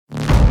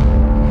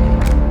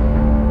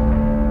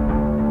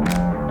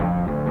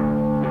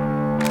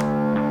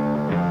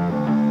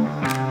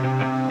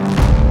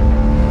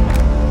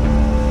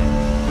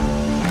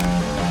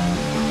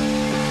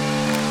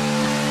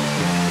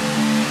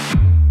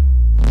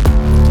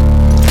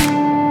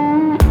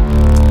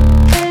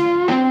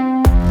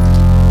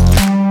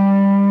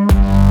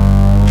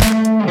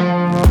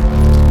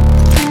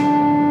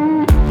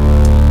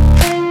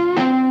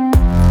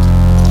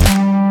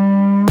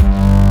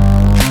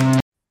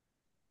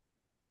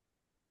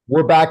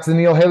We're back to the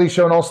Neil Haley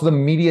Show and also the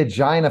Media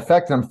Giant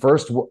Effect. And I'm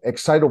first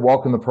excited to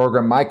welcome the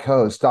program my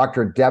co-host,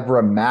 Dr.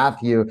 Deborah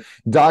Matthew.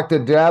 Dr.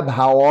 Deb,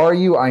 how are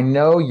you? I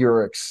know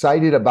you're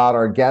excited about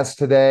our guest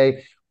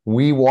today.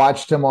 We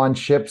watched him on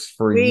Chips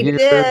for We years.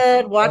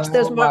 did watch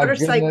those Oh my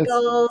goodness.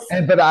 motorcycles.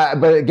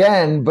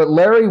 But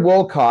Larry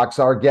Wilcox,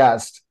 our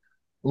guest,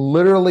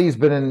 literally has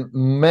been in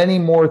many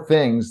more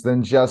things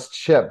than just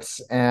Chips,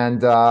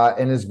 and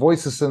his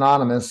voice is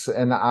synonymous,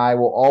 and I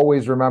will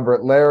always remember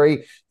it.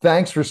 Larry,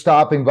 thanks for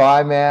stopping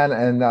by, man,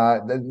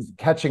 and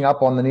catching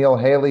up on the Neil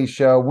Haley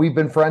Show. We've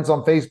been friends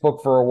on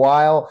Facebook for a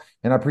while,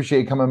 and I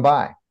appreciate you coming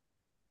by.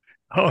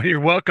 Oh, you're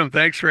welcome.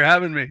 Thanks for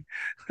having me.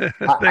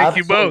 Thank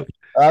you both. Absolutely.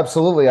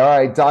 Absolutely. All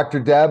right. Dr.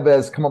 Deb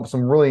has come up with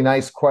some really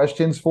nice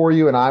questions for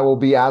you, and I will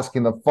be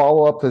asking the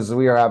follow-up as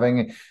we are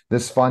having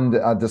this fun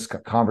this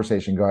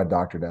conversation. Go ahead,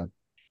 Dr. Deb.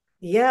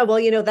 Yeah,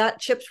 well, that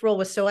Chips role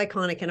was so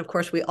iconic, and of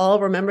course, we all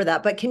remember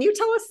that. But can you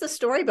tell us the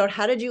story about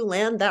how did you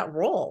land that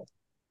role?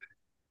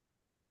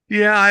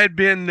 Yeah, I had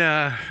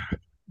been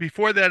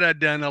before that. I'd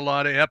done a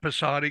lot of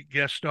episodic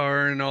guest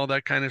star and all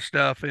that kind of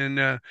stuff. And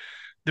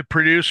the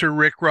producer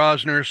Rick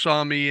Rosner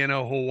saw me in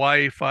a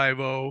Hawaii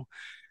Five-O,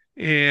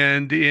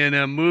 and in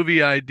a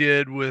movie I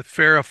did with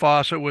Farrah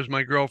Fawcett was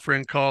my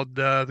girlfriend, called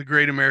The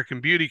Great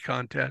American Beauty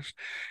Contest.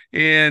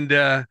 And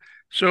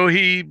so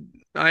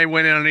I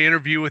went on an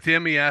interview with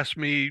him. He asked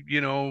me,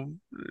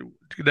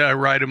 did I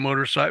ride a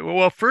motorcycle?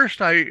 Well, first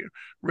I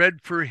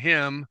read for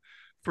him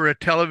for a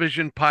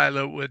television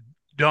pilot with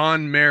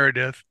Don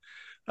Meredith,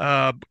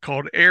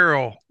 called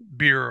Aero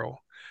Bureau.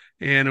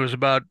 And it was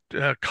about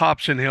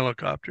cops in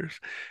helicopters.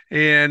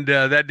 And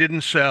that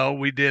didn't sell.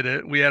 We did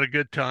it. We had a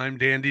good time,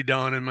 Dandy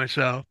Don and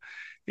myself.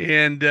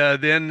 And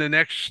then the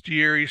next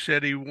year, he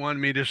said he wanted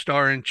me to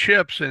star in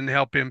Chips and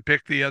help him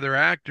pick the other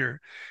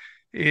actor.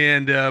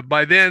 And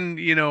by then,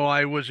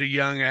 I was a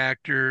young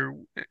actor.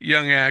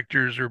 Young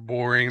actors are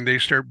boring. They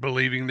start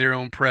believing their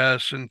own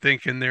press and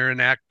thinking they're an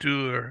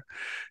actor.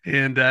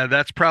 And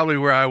that's probably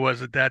where I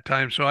was at that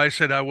time. So I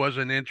said I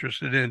wasn't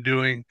interested in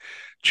doing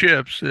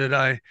Chips, that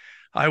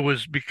I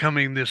was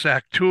becoming this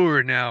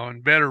actor now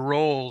and better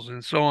roles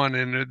and so on.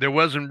 And there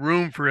wasn't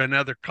room for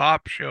another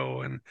cop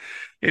show. And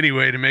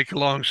anyway, to make a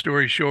long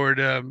story short,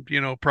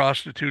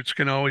 prostitutes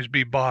can always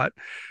be bought.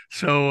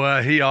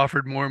 So he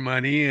offered more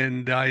money,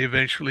 and I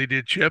eventually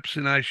did Chips,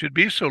 and I should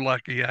be so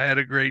lucky. I had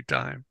a great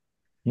time.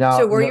 So,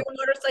 Now, were you a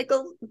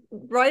motorcycle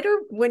rider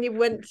when you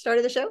went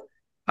started the show?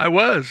 I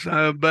was,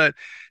 but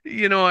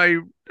I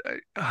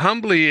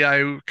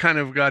kind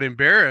of got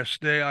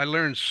embarrassed. I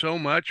learned so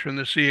much from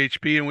the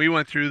CHP, and we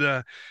went through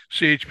the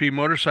CHP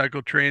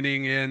motorcycle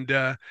training,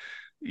 and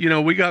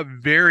we got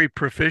very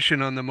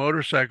proficient on the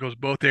motorcycles.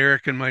 Both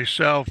Eric and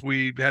myself,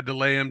 we had to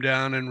lay them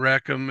down and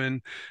wreck them,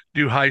 and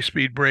do high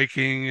speed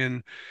braking,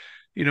 and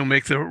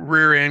make the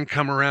rear end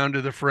come around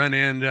to the front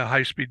end,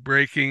 high speed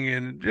braking,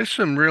 and just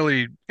and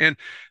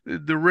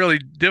the really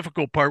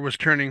difficult part was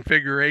turning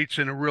figure eights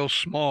in a real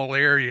small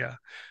area,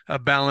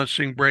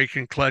 balancing, brake,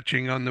 and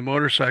clutching on the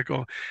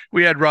motorcycle.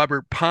 We had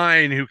Robert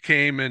Pine, who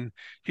came, and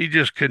he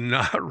just could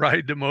not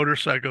ride the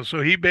motorcycle.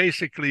 So he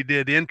basically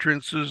did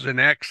entrances and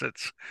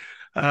exits.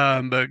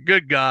 But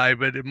good guy,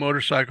 but the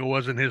motorcycle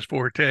wasn't his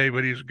forte,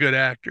 but he's a good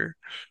actor.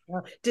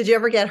 Did you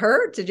ever get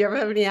hurt? Did you ever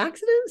have any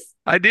accidents?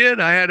 I did.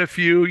 I had a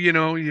few.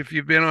 If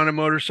you've been on a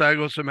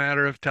motorcycle, it's a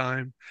matter of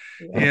time.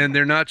 Yeah. And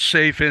they're not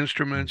safe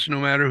instruments, no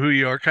matter who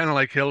you are, kind of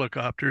like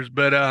helicopters.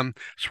 But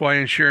that's why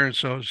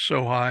insurance is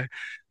so high.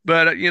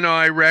 But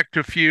I wrecked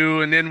a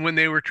few, and then when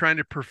they were trying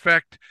to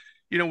perfect,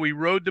 we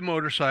rode the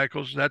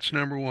motorcycles. That's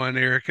number one,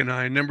 Eric and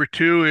I. Number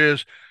two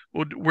is,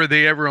 well, were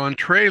they ever on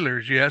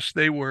trailers? Yes,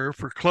 they were,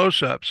 for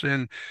close-ups,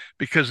 and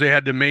because they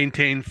had to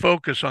maintain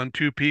focus on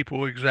two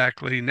people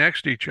exactly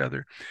next to each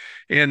other,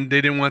 and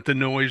they didn't want the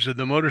noise of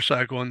the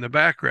motorcycle in the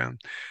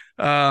background.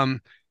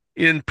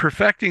 In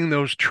perfecting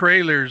those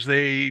trailers,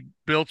 they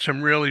built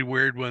some really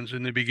weird ones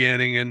in the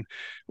beginning, and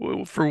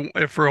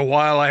for a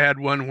while, I had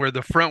one where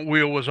the front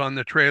wheel was on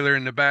the trailer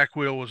and the back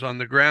wheel was on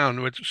the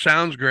ground, which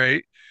sounds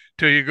great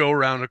till you go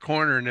around a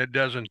corner and it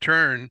doesn't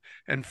turn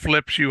and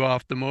flips you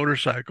off the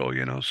motorcycle.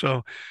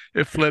 So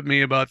it flipped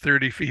me about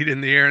 30 feet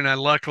in the air,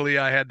 and luckily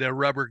I had the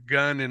rubber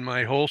gun in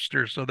my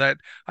holster, so that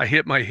I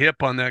hit my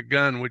hip on that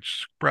gun,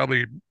 which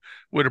probably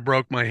would have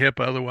broke my hip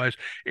otherwise.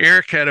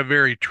 Eric had a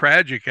very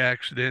tragic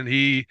accident.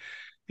 They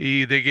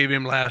gave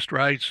him last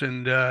rites,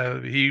 and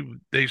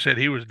they said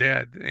he was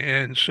dead.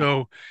 And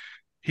so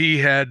he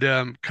had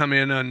come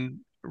in on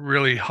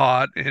really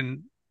hot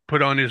and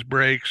put on his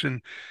brakes,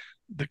 and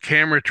the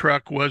camera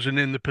truck wasn't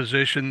in the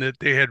position that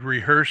they had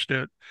rehearsed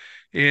it.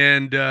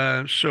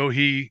 And so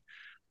he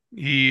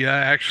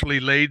actually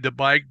laid the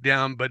bike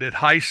down, but it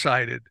high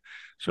sided.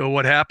 So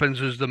what happens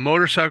is the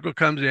motorcycle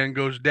comes in,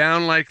 goes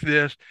down like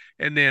this,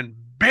 and then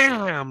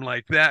bam,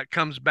 like that,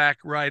 comes back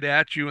right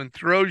at you and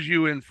throws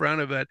you in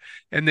front of it,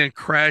 and then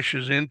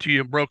crashes into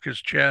you, broke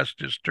his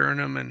chest, his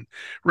sternum, and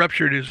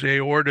ruptured his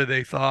aorta,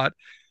 they thought.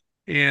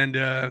 and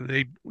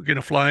they were going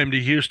to fly him to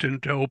Houston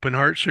to open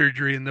heart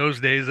surgery. In those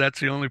days, that's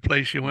the only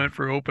place you went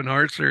for open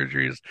heart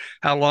surgery. Is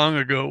how long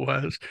ago it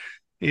was.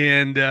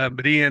 And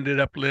but he ended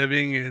up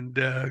living, and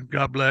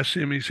God bless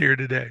him, he's here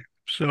today.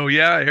 So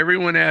yeah,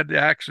 everyone had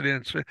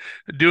accidents.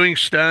 Doing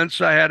stunts,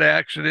 I had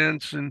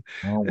accidents, and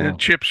Oh, wow.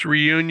 Chip's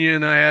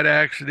reunion, I had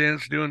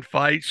accidents doing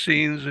fight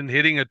scenes and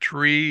hitting a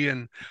tree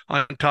and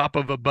on top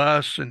of a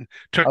bus and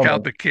took out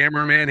Oh, the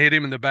cameraman, hit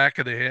him in the back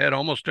of the head,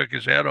 almost took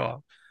his head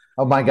off.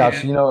 oh my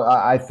gosh. And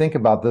I think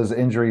about those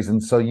injuries.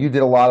 And so you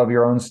did a lot of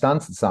your own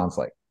stunts, it sounds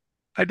like.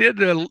 I did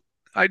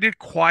I did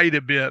quite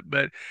a bit,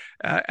 but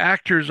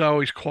actors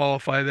always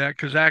qualify that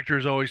because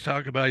actors always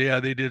talk about, yeah,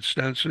 they did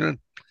stunts. And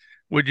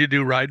would you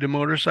do ride the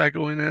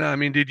motorcycle in it? I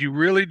mean, did you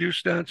really do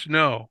stunts?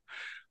 No,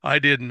 I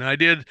didn't. I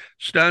did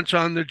stunts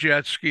on the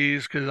jet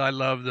skis because I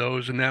love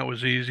those, and that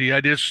was easy.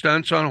 I did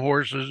stunts on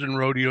horses and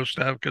rodeo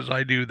stuff because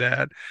I do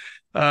that.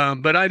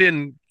 But I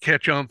didn't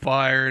catch on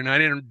fire, and I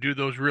didn't do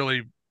those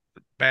really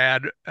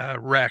bad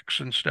wrecks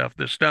and stuff.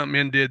 The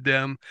stuntmen did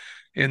them,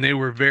 and they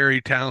were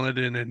very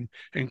talented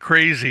and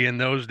crazy in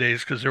those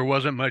days because there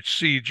wasn't much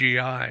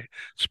CGI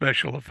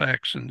special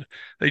effects, and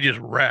they just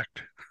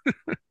wrecked.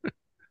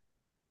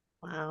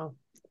 Wow.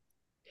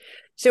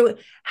 So,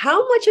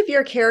 how much of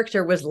your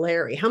character was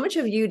Larry? How much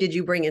of you did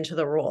you bring into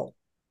the role?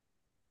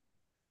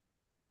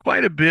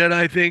 Quite a bit,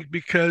 I think,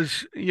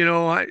 because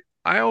I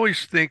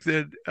always think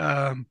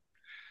that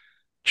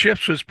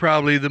Chips was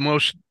probably the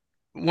most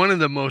one of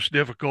the most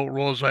difficult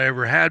roles I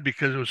ever had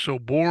because it was so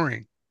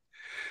boring.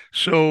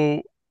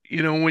 So,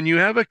 when you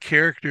have a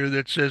character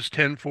that says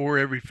 10-4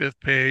 every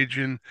fifth page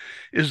and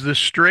is the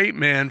straight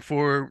man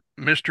for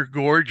Mr.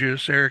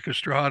 Gorgeous, Eric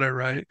Estrada,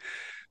 right?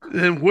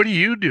 Then what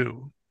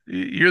do?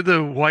 You're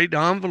the white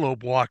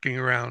envelope walking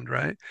around,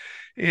 right?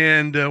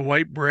 And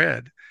white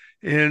bread.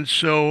 And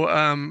so,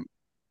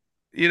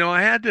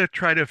 I had to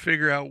try to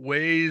figure out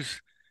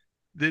ways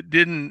that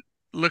didn't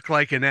look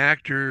like an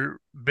actor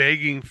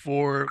begging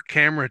for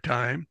camera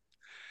time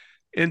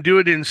and do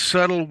it in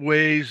subtle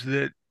ways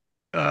that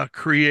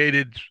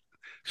created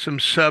some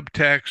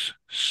subtext,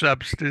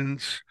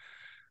 substance,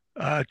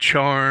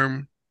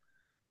 charm,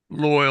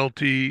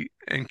 loyalty,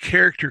 and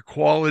character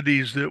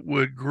qualities that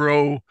would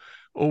grow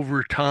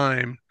over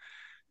time.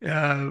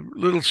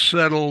 Little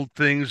subtle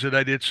things that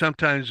I did.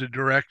 Sometimes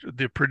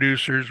the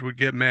producers would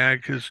get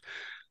mad because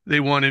they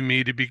wanted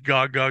me to be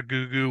gaga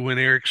goo goo when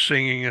Eric's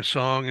singing a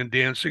song and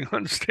dancing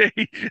on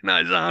stage. And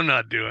I said, I'm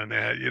not doing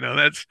that.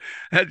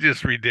 That's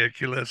just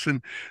ridiculous.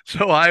 And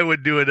so I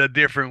would do it a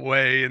different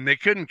way and they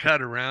couldn't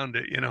cut around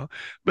it.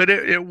 But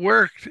it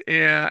worked.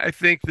 And I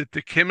think that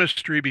the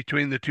chemistry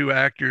between the two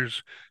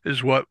actors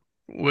is what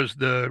was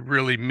the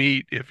really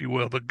meat, if you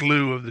will, the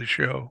glue of the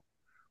show.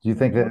 Do you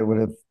think that it would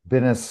have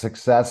been a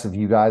success if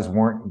you guys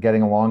weren't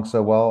getting along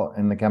so well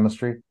in the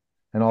chemistry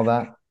and all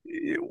that?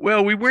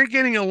 Well, we weren't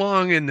getting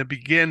along in the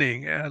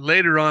beginning.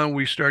 Later on,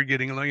 we started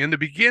getting along. In the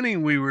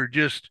beginning, we were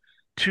just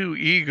two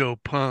ego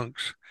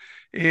punks.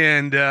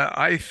 And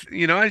I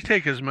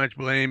take as much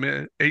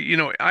blame.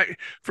 I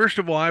first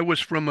of all, I was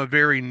from a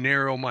very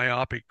narrow,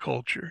 myopic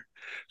culture.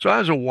 So I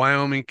was a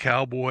Wyoming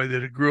cowboy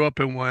that grew up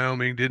in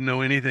Wyoming, didn't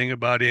know anything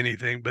about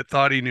anything, but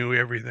thought he knew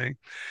everything.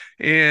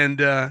 And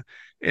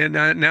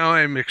now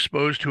I'm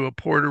exposed to a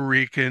Puerto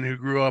Rican who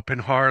grew up in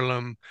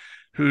Harlem,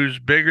 who's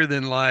bigger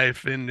than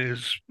life and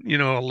is, a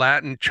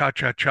Latin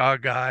cha-cha-cha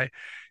guy.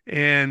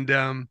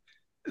 And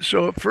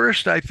so at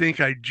first, I think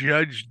I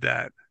judged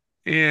that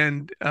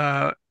and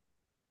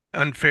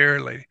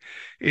unfairly.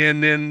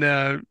 And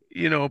then,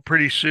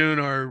 pretty soon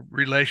our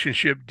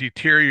relationship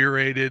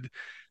deteriorated.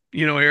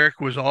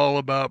 Eric was all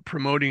about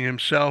promoting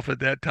himself at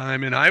that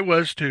time, and I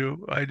was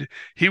too.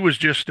 He was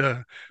just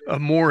a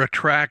more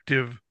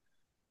attractive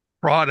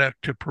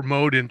product to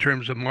promote in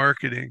terms of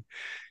marketing.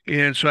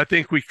 And so I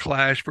think we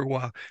clashed for a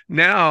while.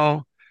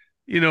 Now,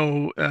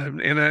 and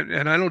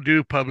I don't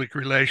do public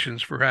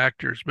relations for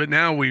actors, but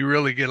now we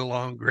really get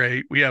along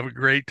great. We have a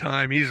great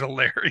time. He's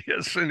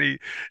hilarious, and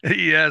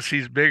yes,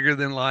 he's bigger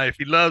than life.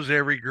 He loves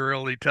every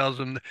girl. He tells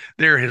them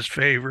they're his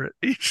favorite.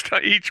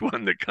 Each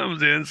one that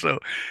comes in. So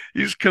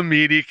he's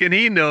comedic, and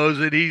he knows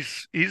that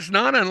he's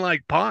not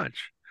unlike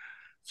Ponch.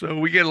 So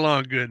we get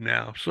along good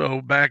now.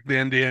 So back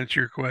then, to answer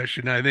your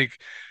question, I think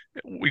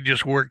we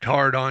just worked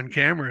hard on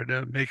camera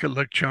to make it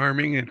look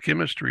charming, and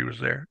chemistry was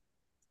there.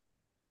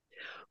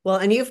 Well,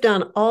 and you've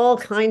done all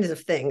kinds of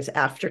things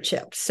after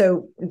Chips.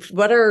 So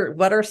what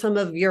are some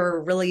of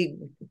your really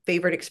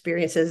favorite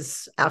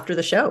experiences after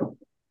the show?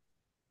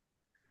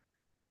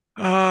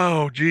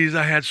 Oh, geez,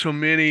 I had so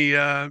many.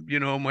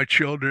 My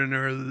children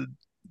are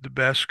the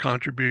best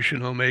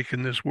contribution I'll make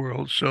in this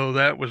world. So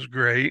that was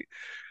great.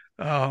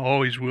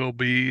 Always will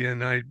be.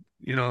 And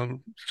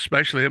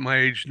especially at my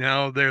age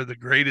now, they're the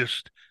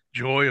greatest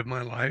joy of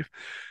my life.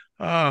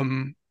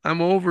 I'm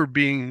over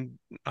being,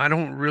 I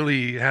don't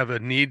really have a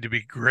need to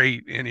be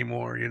great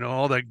anymore.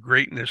 All that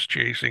greatness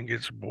chasing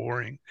gets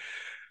boring.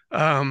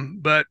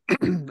 But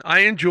I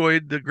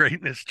enjoyed the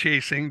greatness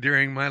chasing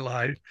during my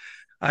life.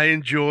 I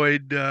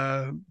enjoyed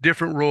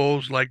different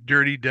roles like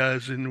Dirty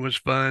Dozen was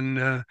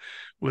fun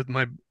with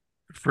my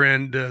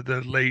friend,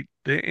 the late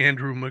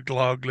Andrew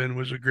McLaughlin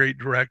was a great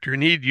director,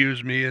 and he'd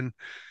use me in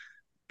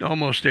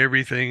almost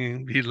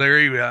everything.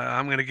 Larry,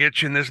 I'm going to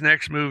get you in this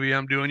next movie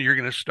I'm doing. You're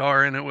going to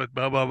star in it with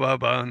blah blah blah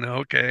blah. And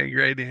okay,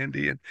 great,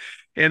 Andy.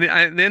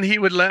 And then he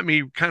would let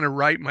me kind of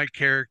write my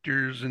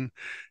characters, and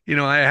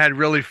I had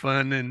really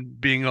fun and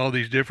being all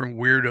these different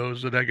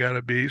weirdos that I got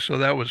to be. So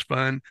that was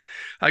fun.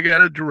 I got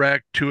to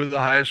direct two of the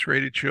highest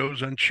rated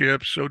shows on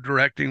Chips, so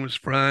directing was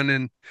fun.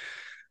 And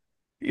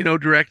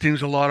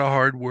directing's a lot of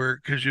hard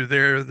work because you're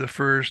there the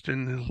first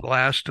and the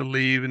last to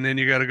leave, and then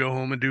you got to go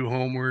home and do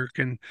homework.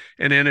 And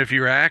then if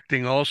you're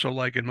acting also,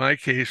 like in my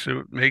case,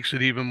 it makes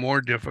it even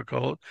more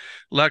difficult.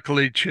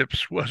 Luckily,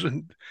 Chips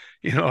wasn't,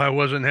 I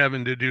wasn't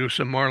having to do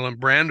some Marlon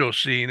Brando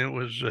scene. It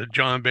was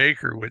John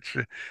Baker, which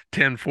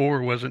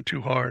 10-4 wasn't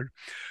too hard.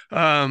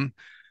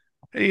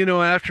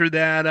 After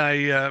that,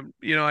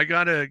 I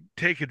got to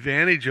take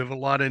advantage of a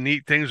lot of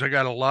neat things. I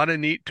got a lot of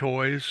neat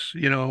toys,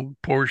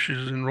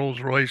 Porsches and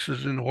Rolls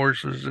Royces and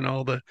horses and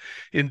all the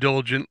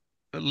indulgent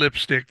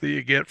lipstick that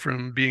you get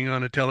from being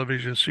on a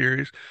television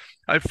series.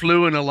 I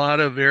flew in a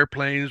lot of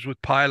airplanes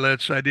with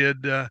pilots. I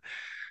did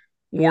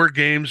war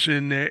games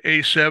in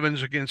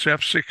A-7s against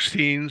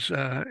F-16s,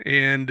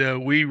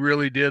 and we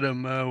really did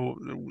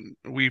them.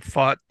 We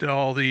fought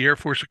all the Air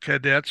Force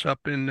cadets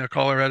up in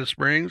Colorado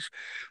Springs,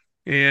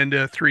 and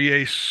three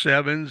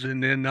A-7s,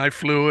 and then I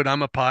flew it.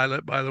 I'm a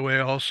pilot, by the way,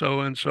 also,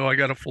 and so I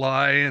got to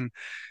fly, and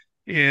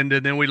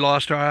then we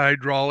lost our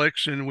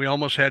hydraulics, and we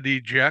almost had to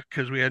eject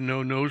because we had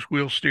no nose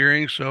wheel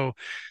steering. So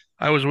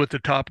I was with the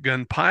Top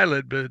Gun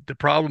pilot, but the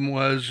problem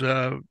was,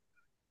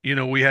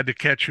 we had to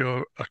catch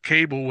a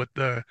cable with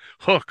the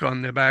hook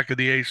on the back of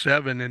the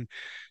A-7, and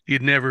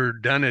he'd never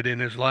done it in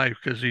his life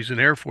because he's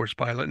an Air Force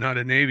pilot, not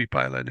a Navy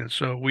pilot, and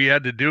so we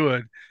had to do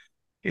it.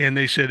 And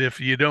they said, if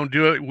you don't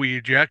do it, we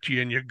eject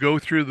you, and you go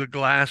through the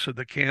glass of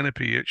the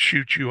canopy, it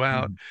shoots you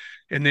out,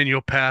 and then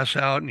you'll pass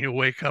out and you'll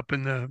wake up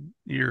and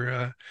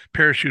your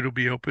parachute will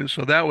be open.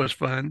 So that was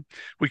fun.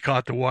 We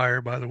caught the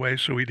wire, by the way,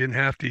 so we didn't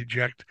have to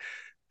eject.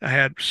 I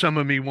had some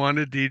of me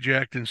wanted to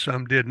eject and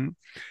some didn't.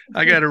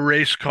 I got to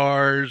race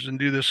cars and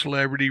do the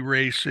celebrity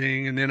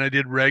racing, and then I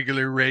did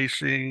regular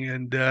racing,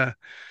 and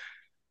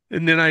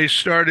then I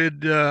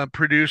started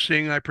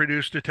producing. I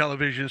produced a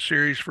television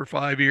series for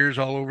 5 years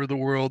all over the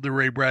world, the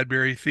Ray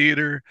Bradbury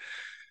Theater.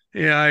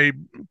 Yeah, I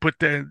put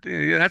that.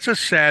 That's a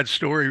sad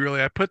story,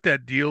 really. I put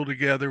that deal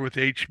together with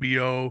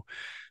HBO.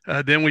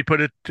 Then we put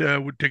it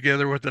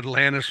together with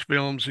Atlantis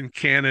Films in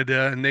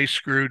Canada, and they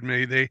screwed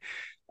me.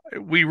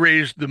 We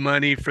raised the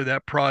money for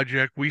that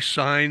project. We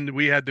signed.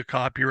 We had the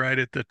copyright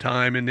at the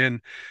time, and then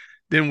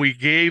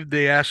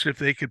they asked if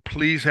they could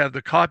please have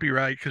the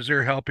copyright because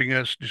they're helping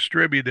us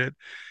distribute it.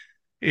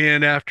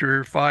 And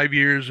after 5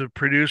 years of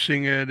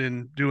producing it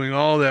and doing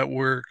all that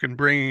work and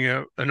bringing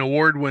an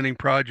award-winning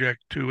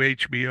project to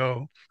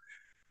HBO,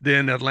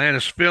 then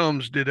Atlantis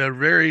Films did a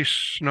very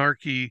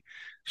snarky,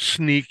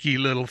 sneaky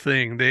little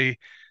thing. They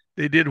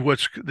did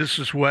this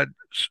is what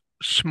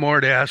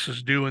smart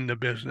asses do in the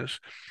business.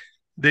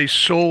 They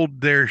sold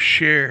their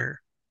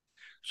share.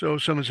 So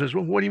someone says,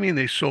 well, what do you mean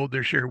they sold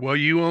their share? Well,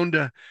 you owned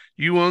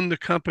the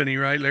company,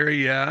 right,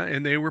 Larry? Yeah.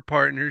 And they were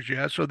partners.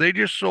 Yeah. So they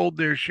just sold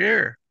their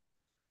share.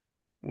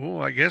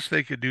 Well, I guess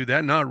they could do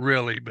that. Not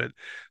really, but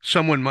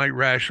someone might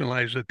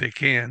rationalize that they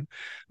can.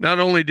 Not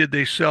only did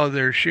they sell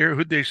their share,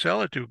 who'd they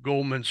sell it to?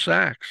 Goldman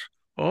Sachs.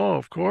 Oh,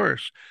 of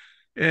course.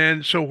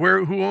 And so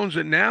who owns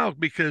it now?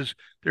 Because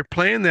they're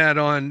playing that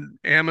on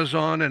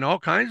Amazon and all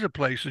kinds of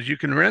places. You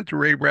can rent the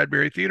Ray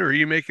Bradbury Theater. Are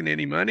you making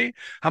any money?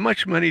 How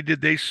much money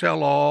did they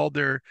sell all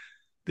their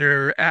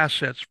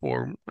assets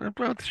for?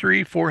 About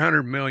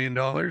 $400 million.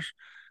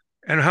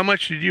 And how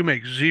much did you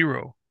make?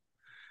 Zero.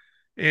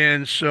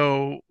 And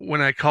so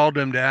when I called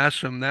them to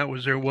ask them, that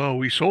was well,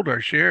 we sold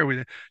our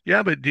share.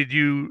 Yeah, but did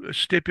you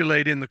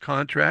stipulate in the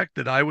contract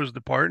that I was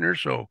the partner?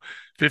 So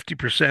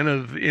 50%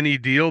 of any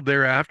deal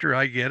thereafter,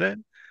 I get it.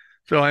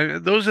 So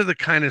those are the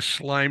kind of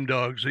slime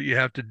dogs that you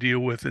have to deal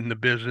with in the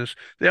business.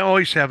 They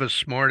always have a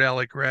smart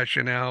aleck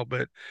rationale,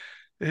 but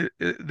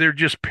they're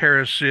just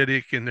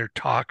parasitic and they're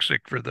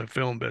toxic for the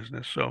film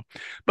business. So,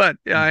 but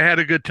I had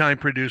a good time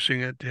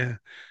producing it,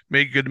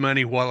 made good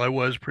money while I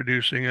was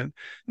producing it. And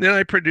then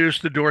I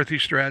produced the Dorothy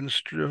Stratton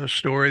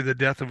story, The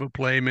Death of a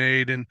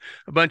Playmate, and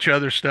a bunch of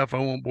other stuff I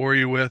won't bore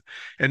you with.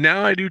 And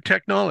now I do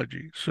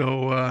technology.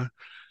 So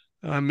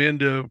I'm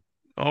into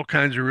all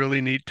kinds of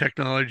really neat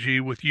technology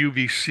with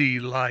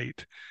UVC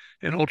light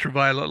and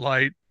ultraviolet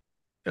light.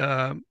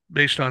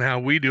 Based on how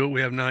we do it, we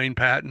have 9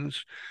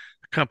 patents.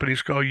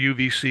 Company's called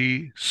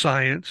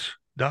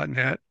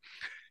UVCscience.net,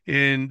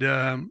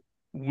 and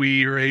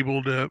we are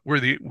able to.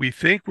 We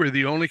think we're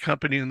the only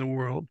company in the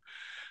world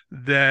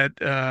that,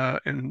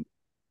 and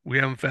we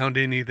haven't found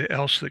any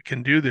else that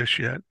can do this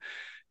yet,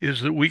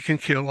 is that we can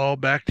kill all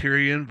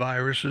bacteria and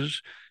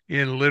viruses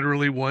in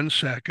literally 1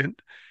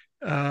 second,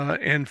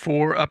 and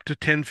for up to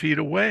 10 feet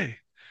away.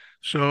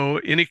 So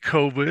any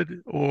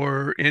COVID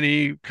or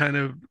any kind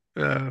of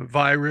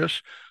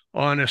virus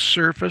on a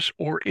surface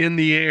or in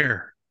the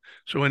air.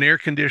 So in air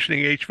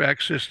conditioning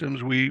HVAC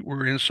systems,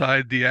 we're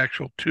inside the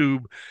actual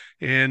tube,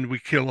 and we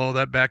kill all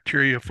that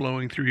bacteria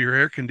flowing through your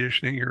air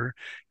conditioning or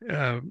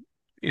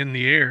in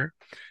the air.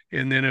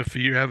 And then if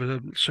you have,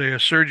 say, a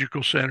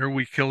surgical center,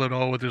 we kill it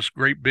all with this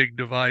great big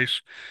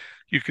device.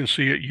 You can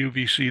see at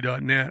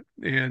uvc.net.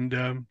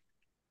 And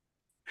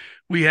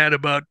we had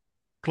about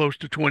close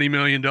to $20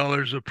 million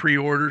of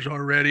pre-orders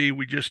already.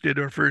 We just did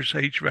our first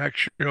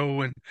HVAC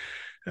show, and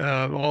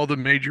all the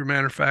major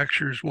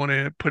manufacturers want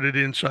to put it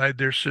inside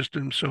their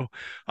system. So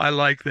I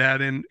like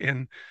that.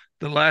 And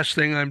the last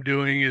thing I'm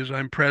doing is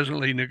I'm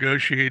presently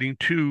negotiating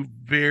 2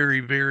 very,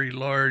 very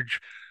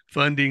large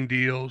funding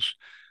deals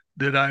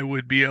that I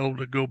would be able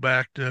to go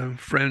back to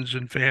friends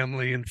and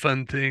family and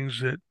fund things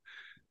that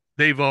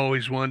they've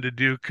always wanted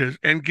to do,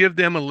 and give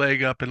them a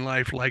leg up in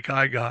life like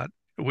I got,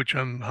 which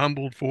I'm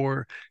humbled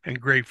for and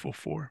grateful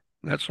for.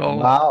 That's all.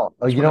 Wow.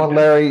 That's you know what,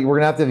 Larry, we're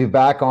going to have you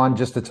back on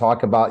just to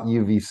talk about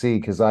UVC,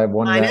 because I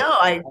wanted I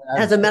know.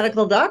 As a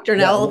medical doctor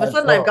now, all of a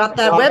sudden I've got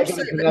that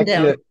website written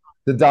down.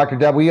 The Dr.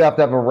 Deb, we have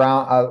to have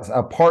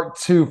a part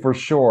 2 for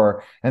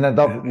sure. And I'd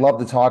love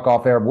to talk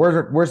off air.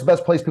 Where's the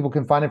best place people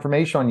can find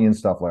information on you and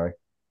stuff, Larry?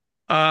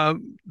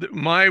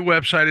 My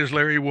website is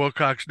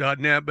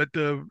larrywilcox.net, but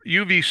the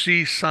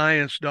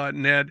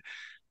uvcscience.net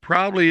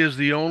probably is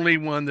the only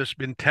one that's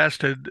been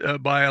tested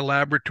by a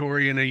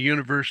laboratory in a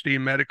university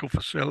medical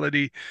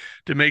facility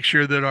to make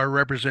sure that our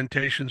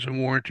representations and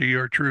warranty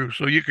are true.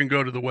 So you can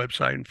go to the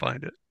website and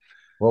find it.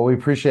 Well, we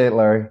appreciate it,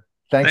 Larry.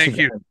 Thanks Thank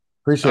again. you.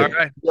 Appreciate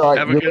it. All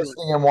right. You're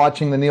listening and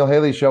watching The Neil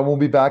Haley Show. We'll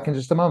be back in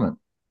just a moment.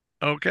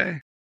 Okay.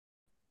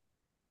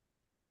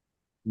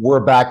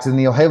 We're back to the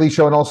Neil Haley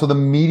Show and also the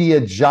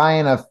Media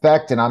Giant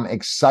Effect. And I'm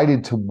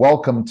excited to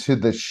welcome to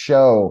the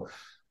show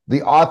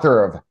the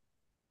author of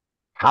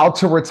How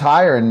to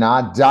Retire and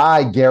Not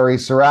Die, Gary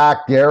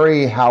Sirak.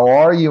 Gary, how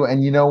are you?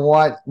 And you know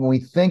what? When we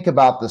think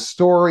about the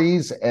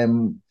stories,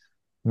 and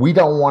we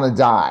don't want to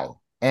die.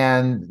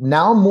 And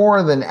now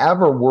more than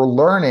ever, we're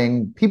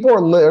learning people are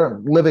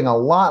living a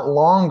lot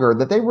longer,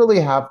 that they really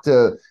have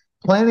to.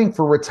 Planning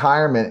for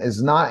retirement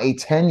is not a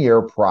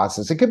 10-year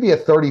process. It could be a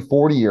 30,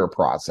 40-year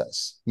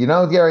process. You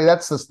know, Gary,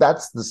 that's the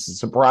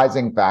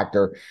surprising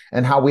factor,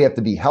 and how we have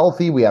to be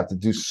healthy. We have to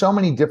do so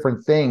many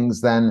different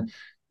things than,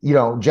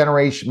 my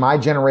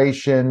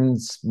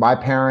generations, my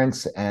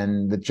parents,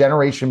 and the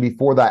generation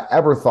before that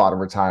ever thought of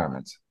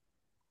retirement.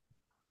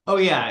 Oh,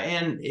 yeah.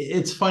 And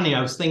it's funny.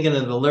 I was thinking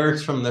of the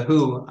lyrics from The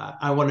Who,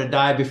 I want to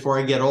die before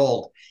I get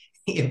old.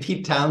 And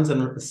Pete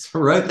Townsend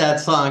wrote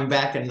that song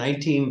back in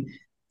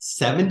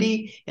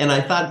 1970. And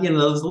I thought,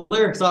 those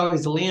lyrics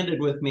always landed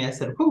with me. I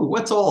said,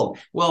 what's old?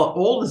 Well,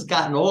 old has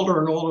gotten older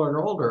and older and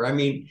older. I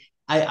mean,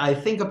 I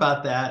think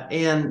about that,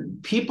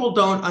 and people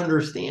don't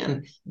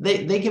understand.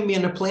 They can be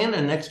in a plan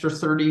an extra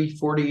 30,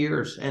 40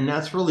 years. And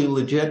that's really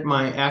legit.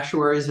 My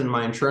actuaries and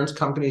my insurance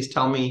companies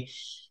tell me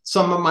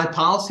some of my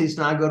policies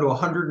now go to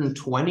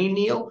 120,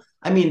 Neil.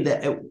 I mean,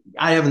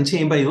 I haven't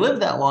seen anybody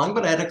live that long,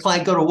 but I had a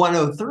client go to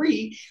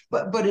 103.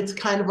 But it's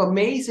kind of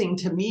amazing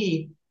to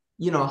me,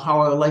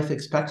 how our life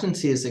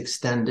expectancy is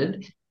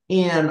extended.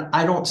 And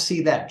I don't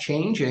see that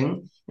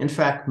changing. In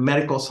fact,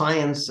 medical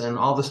science and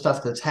all the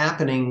stuff that's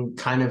happening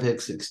kind of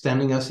is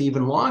extending us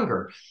even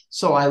longer.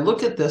 So I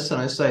look at this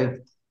and I say,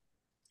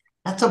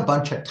 that's a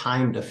bunch of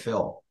time to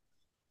fill.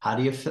 How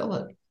do you fill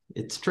it?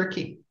 It's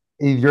tricky.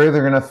 You're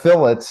either going to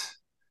fill it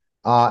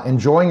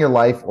enjoying your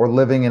life, or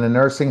living in a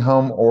nursing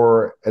home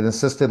or an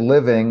assisted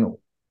living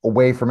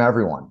away from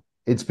everyone.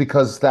 It's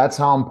because that's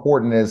how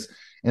important it is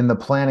in the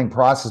planning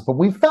process. But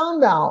we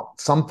found out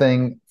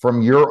something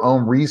from your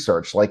own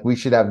research, like we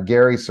should have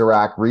Gary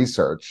Sirak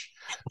research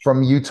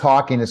from you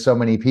talking to so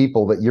many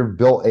people, that you've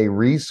built a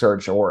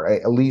research, or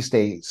at least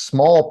a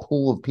small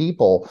pool of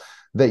people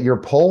that you're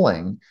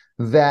polling,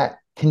 that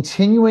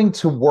continuing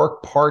to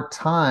work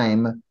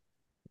part-time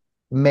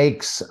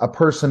makes a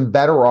person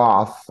better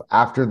off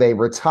after they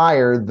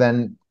retire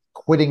than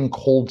quitting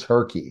cold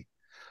turkey.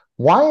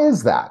 Why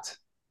is that?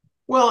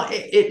 Well,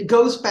 it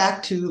goes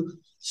back to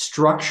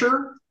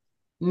structure,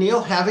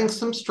 Neil, having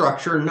some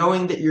structure,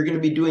 knowing that you're going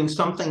to be doing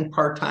something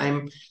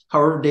part-time,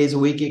 however days a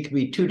week. It could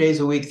be 2 days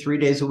a week, 3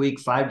 days a week,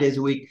 5 days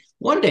a week,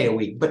 1 day a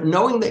week, but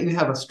knowing that you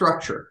have a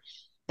structure.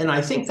 And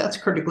I think that's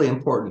critically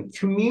important.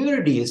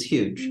 Community is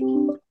huge.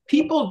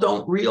 People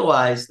don't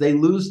realize they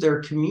lose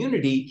their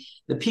community,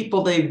 the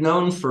people they've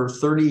known for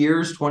 30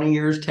 years, 20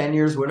 years, 10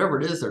 years, whatever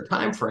it is, their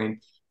time frame.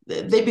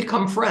 They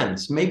become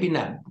friends, maybe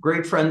not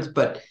great friends,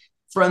 but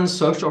friends,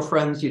 social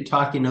friends. You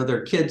talk,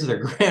 their kids, their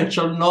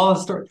grandchildren, all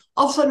that stuff.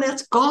 All of a sudden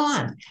that's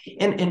gone.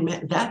 And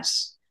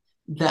that's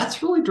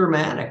really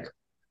dramatic.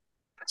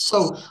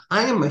 So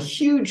I am a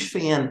huge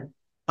fan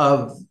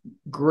of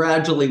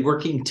gradually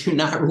working to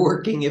not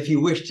working, if you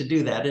wish to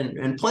do that.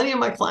 And plenty of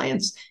my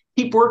clients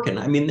keep working.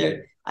 I mean,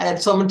 I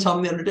had someone tell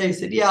me the other day, he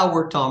said, I'll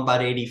work till I'm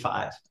about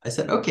 85. I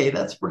said, okay,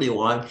 that's pretty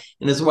long.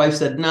 And his wife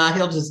said, nah,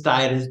 he'll just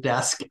die at his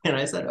desk. And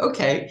I said,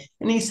 okay.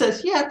 And he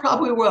says, yeah, I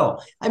probably will.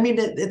 I mean,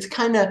 it's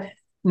kind of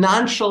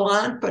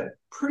nonchalant, but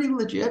pretty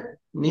legit,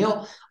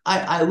 Neil.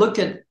 I look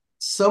at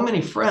so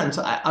many friends.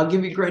 I'll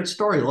give you a great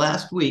story.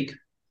 Last week,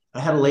 I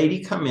had a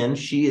lady come in.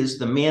 She is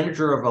the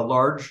manager of a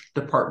large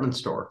department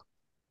store.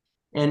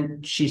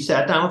 And she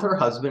sat down with her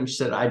husband. She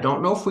said, I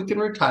don't know if we can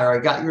retire. I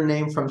got your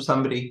name from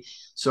somebody,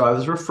 so I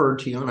was referred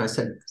to you. And I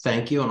said,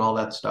 thank you, and all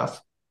that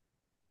stuff.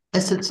 I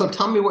said, so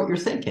tell me what you're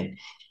thinking.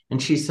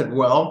 And she said,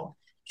 well,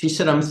 she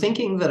said, I'm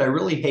thinking that I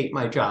really hate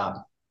my job.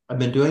 I've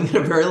been doing it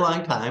a very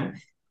long time.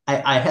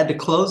 I had to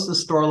close the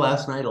store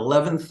last night,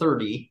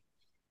 11:30,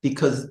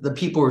 because the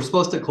people who were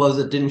supposed to close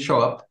it didn't show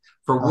up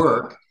for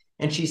work.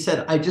 And she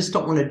said, I just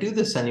don't want to do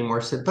this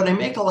anymore. I said, but I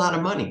make a lot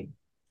of money.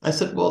 I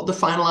said, well,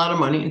 define a lot of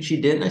money. And she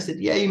did. And I said,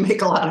 yeah, you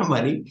make a lot of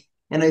money.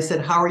 And I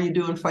said, how are you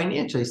doing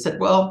financially? He said,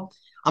 well,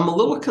 I'm a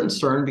little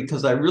concerned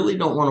because I really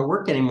don't want to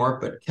work anymore,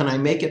 but can I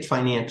make it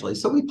financially?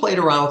 So we played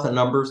around with the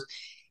numbers.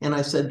 And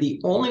I said, the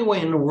only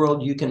way in the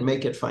world you can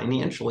make it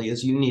financially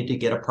is you need to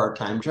get a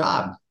part-time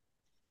job.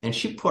 And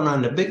she put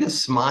on the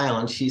biggest smile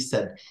and she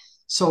said,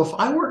 so if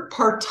I work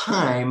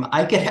part-time,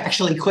 I could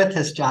actually quit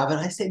this job. And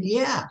I said,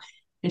 yeah.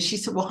 And she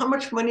said, well, how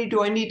much money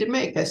do I need to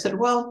make? I said,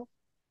 well,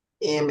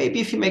 maybe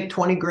if you make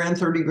 20 grand,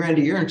 30 grand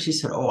a year. And she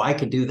said, oh, I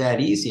could do that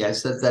easy. I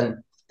said,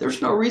 then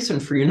there's no reason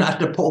for you not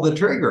to pull the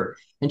trigger.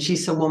 And she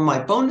said, well,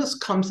 my bonus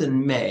comes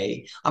in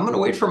May. I'm going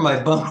to wait for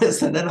my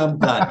bonus and then I'm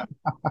done.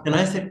 And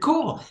I said,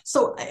 cool.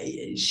 So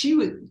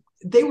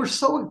they were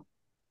so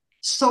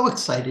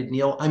excited,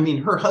 Neil. I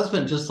mean, her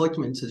husband just looked at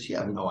me and says, you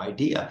have no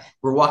idea.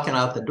 We're walking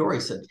out the door.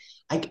 He said,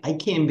 I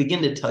can't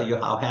begin to tell you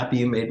how happy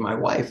you made my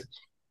wife.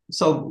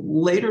 So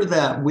later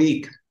that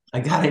week, I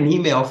got an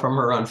email from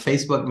her on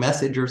Facebook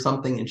Message or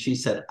something, and she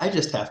said, I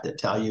just have to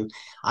tell you,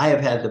 I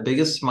have had the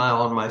biggest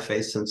smile on my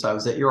face since I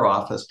was at your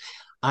office.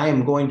 I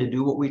am going to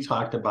do what we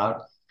talked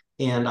about,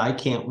 and I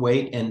can't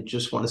wait, and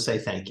just want to say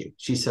thank you.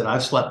 She said,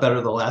 I've slept better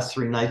the last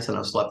 3 nights than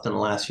I've slept in the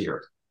last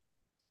year.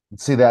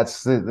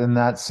 That's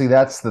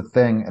the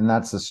thing, and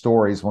that's the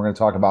stories. We're going to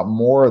talk about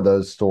more of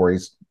those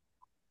stories.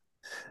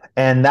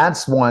 And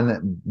that's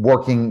one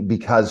working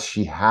because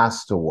she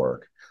has to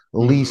work, at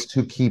least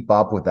to keep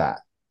up with that,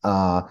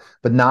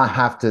 but not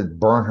have to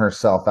burn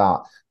herself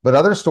out. But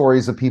other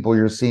stories of people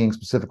you're seeing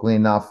specifically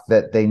enough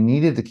that they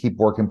needed to keep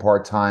working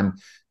part-time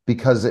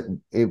because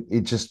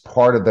it just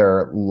part of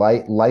their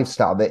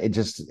lifestyle.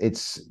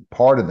 It's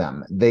part of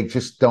them. They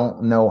just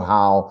don't know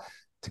how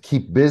to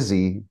keep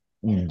busy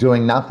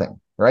doing nothing,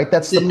 right?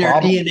 That's in their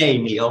problem.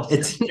 DNA, Neil.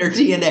 It's in their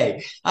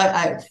DNA.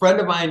 A friend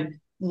of mine,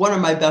 one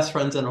of my best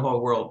friends in the whole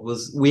world,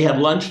 we had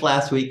lunch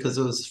last week because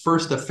it was his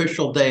first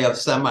official day of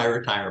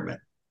semi-retirement.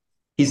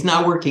 He's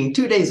now working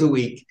 2 days a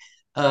week,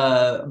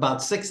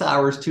 about 6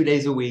 hours, 2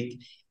 days a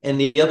week, and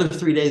the other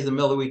 3 days in the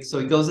middle of the week. So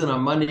he goes in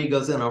on Monday, he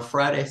goes in on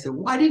Friday. I said,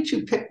 why didn't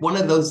you pick one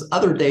of those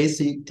other days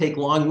so you take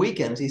long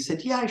weekends? He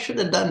said, yeah, I should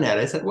have done that.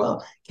 I said,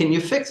 well, can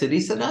you fix it? He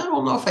said, I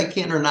don't know if I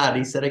can or not.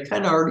 He said, I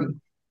kind of already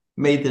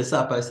made this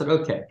up. I said,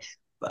 okay.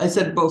 I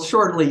said, well,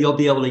 shortly you'll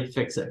be able to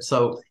fix it.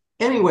 So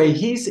anyway,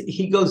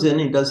 he goes in,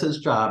 he does his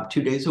job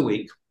 2 days a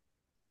week,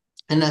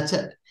 and that's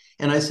it.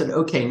 And I said,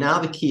 okay, now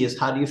the key is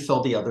how do you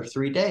fill the other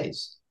 3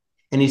 days?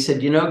 And he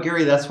said,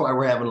 Gary, that's why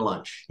we're having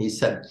lunch. He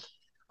said,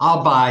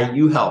 I'll buy,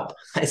 you help.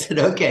 I said,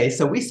 okay.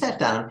 So we sat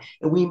down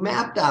and we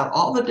mapped out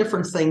all the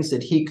different things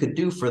that he could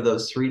do for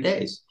those 3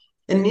 days.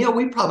 And Neil,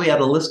 we probably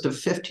had a list of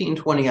 15,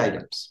 20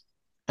 items.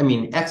 I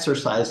mean,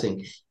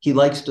 exercising. He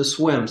likes to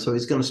swim, so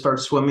he's going to start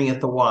swimming at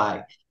the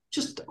Y.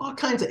 Just all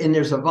kinds of, and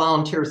there's a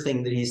volunteer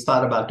thing that he's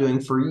thought about doing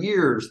for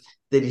years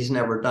that he's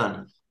never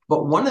done.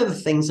 But one of the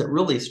things that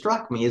really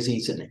struck me is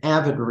he's an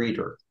avid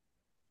reader.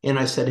 And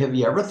I said, have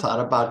you ever thought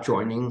about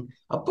joining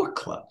a book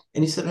club?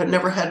 And he said, I've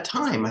never had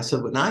time. I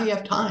said, well, now you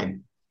have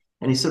time.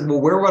 And he said,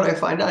 well, where would I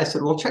find out? I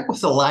said, well, check with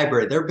the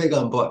library. They're big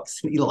on books.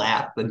 And he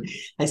laughed. And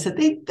I said,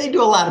 they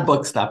do a lot of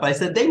book stuff. I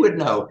said, they would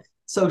know.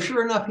 So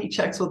sure enough, he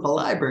checks with the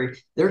library.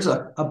 There's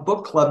a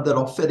book club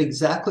that'll fit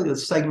exactly the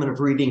segment of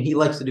reading. He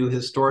likes to do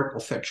historical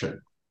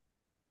fiction.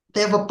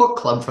 They have a book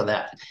club for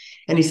that.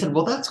 And he said,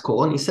 well, that's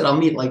cool. And he said, I'll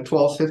meet like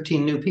 12,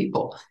 15 new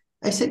people.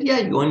 I said, yeah,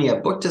 you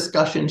have book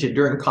discussions, you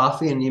drink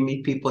coffee, and you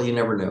meet people you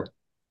never knew.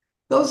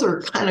 Those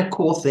are kind of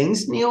cool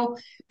things, Neil,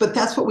 but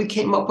that's what we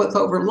came up with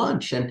over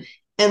lunch. And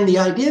the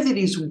idea that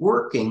he's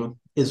working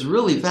is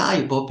really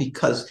valuable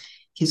because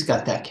he's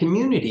got that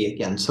community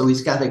again. So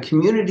he's got a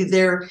community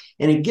there,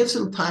 and it gives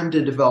him time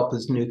to develop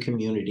his new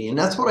community. And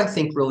that's what I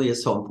think really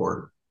is so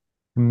important.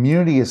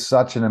 Community is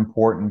such an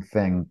important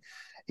thing.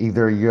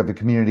 Either you have a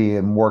community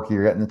and work,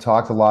 you're getting to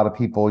talk to a lot of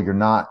people, you're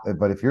not,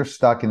 but if you're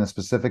stuck in a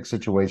specific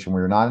situation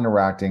where you're not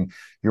interacting,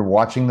 you're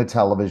watching the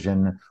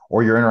television,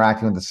 or you're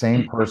interacting with the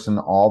same person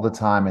all the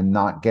time and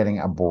not getting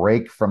a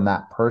break from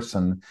that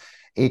person,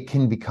 it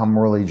can become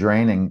really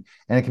draining.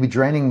 And it can be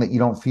draining that you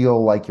don't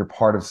feel like you're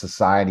part of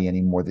society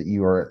anymore, that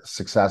you are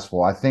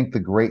successful. I think the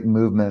great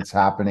movement that's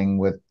happening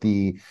with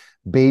the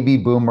baby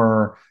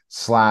boomer /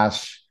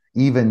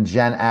 even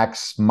Gen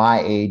X,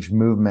 my age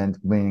movement,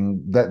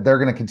 meaning that they're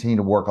going to continue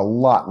to work a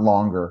lot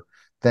longer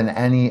than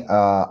any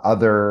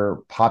other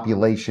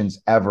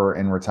populations ever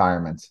in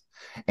retirement.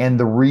 And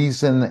the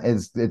reason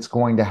is it's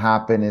going to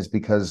happen is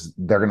because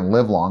they're going to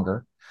live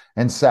longer.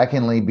 And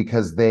secondly,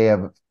 because they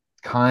have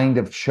kind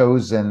of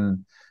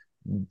chosen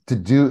to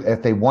do,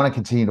 if they want to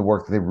continue to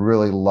work, they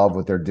really love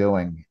what they're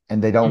doing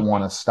and they don't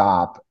want to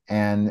stop.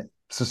 And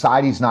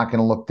society's not going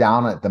to look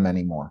down at them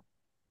anymore.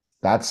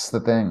 That's the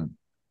thing.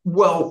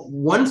 Well,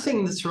 one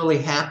thing that's really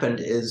happened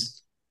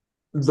is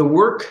the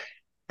work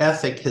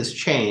ethic has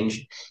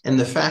changed, and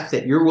the fact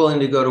that you're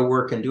willing to go to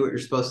work and do what you're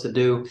supposed to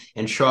do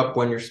and show up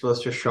when you're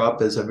supposed to show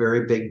up is a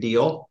very big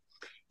deal.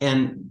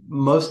 And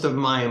most of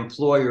my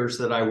employers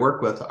that I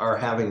work with are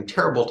having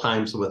terrible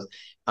times with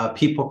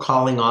people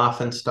calling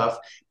off and stuff.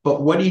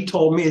 But what he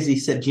told me is, he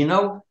said, you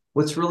know,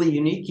 what's really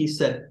unique, he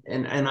said,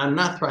 and I'm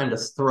not trying to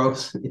throw,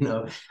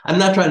 I'm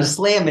not trying to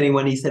slam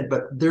anyone. He said,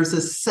 but there's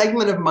a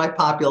segment of my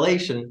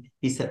population,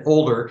 he said,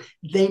 older,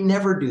 they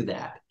never do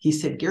that. He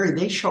said, Gary,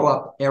 they show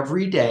up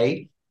every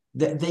day.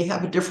 They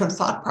have a different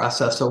thought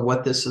process of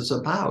what this is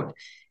about.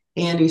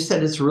 And he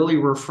said, it's really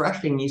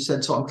refreshing. He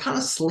said, so I'm kind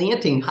of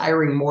slanting,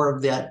 hiring more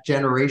of that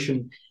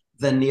generation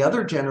than the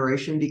other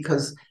generation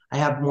because I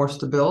have more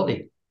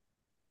stability.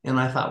 And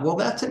I thought, well,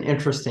 that's an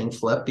interesting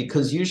flip,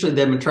 because usually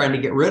they've been trying to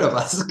get rid of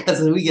us because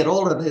as we get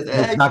older, they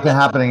say, it's not going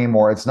to happen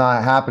anymore. It's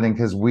not happening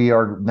because we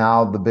are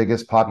now the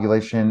biggest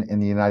population in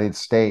the United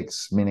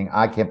States, meaning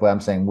I can't believe I'm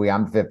saying we,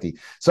 I'm 50.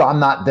 So I'm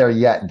not there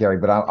yet, Gary,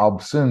 but I'll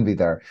soon be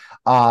there.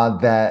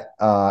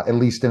 At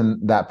least in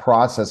that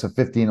process of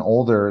 50 and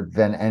older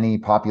than any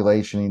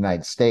population in the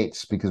United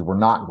States, because we're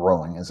not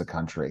growing as a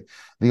country.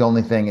 The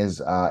only thing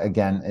is,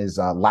 again, is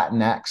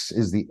Latinx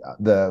is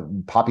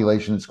the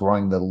population that's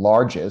growing the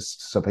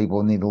largest. So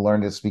people need to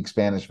learn to speak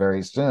Spanish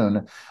very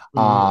soon.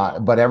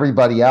 But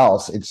everybody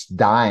else, it's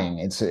dying.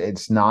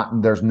 It's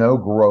not. There's no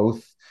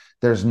growth.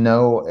 There's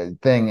no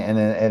thing.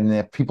 And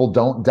if people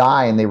don't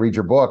die and they read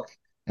your book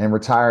and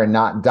retire and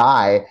not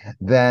die,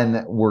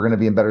 then we're going to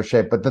be in better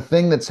shape. But the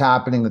thing that's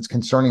happening that's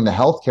concerning the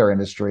healthcare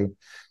industry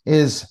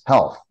is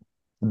health.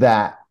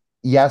 That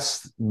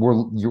yes,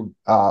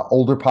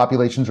 older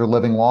populations are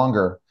living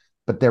longer,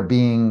 but they're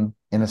being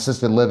in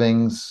assisted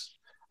livings,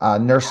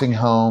 nursing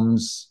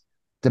homes,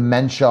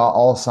 dementia,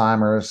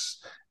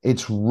 Alzheimer's.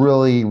 It's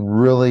really,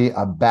 really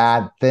a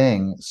bad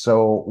thing.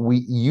 So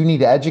you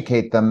need to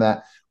educate them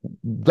that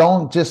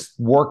don't just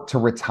work to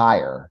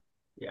retire.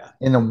 Yeah.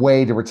 In a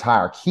way to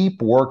retire.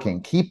 Keep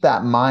working, keep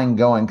that mind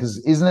going. Because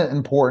isn't it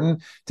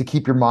important to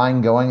keep your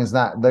mind going? Is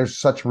that there's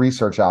such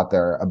research out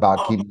there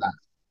about keeping that.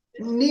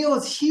 Neil,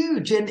 it's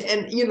huge. And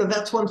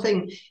that's one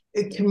thing.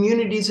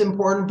 Community is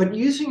important, but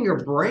using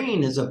your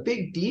brain is a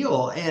big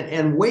deal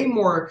and way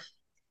more.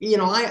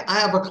 I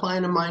have a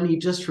client of mine, he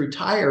just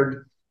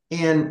retired,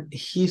 and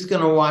he's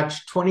going to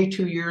watch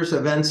 22 years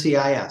of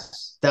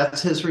NCIS.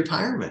 That's his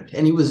retirement.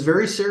 And he was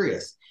very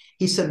serious.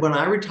 He said, when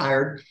I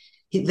retired,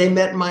 they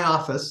met in my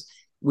office.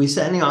 We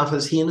sat in the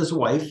office, he and his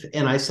wife,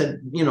 and I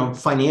said,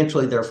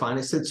 financially they're fine.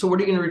 I said, so what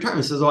are you going to retire?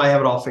 He says, I have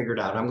it all figured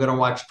out. I'm going to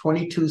watch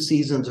 22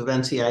 seasons of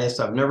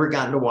NCIS. I've never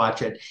gotten to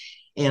watch it,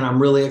 and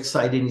I'm really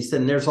excited. And he said,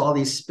 and there's all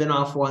these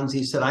spin-off ones.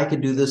 He said, I could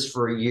do this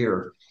for a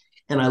year.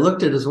 And I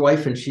looked at his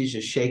wife, and she's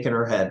just shaking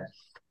her head.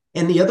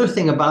 And the other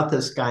thing about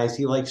this guy is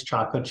he likes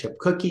chocolate chip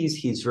cookies.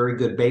 He's a very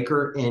good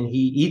baker, and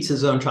he eats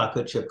his own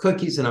chocolate chip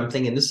cookies. And I'm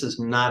thinking, this is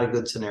not a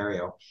good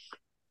scenario.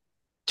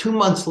 2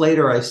 months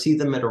later, I see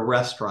them at a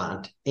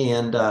restaurant,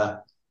 and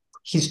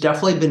he's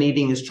definitely been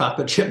eating his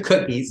chocolate chip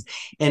cookies,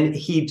 and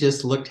he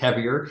just looked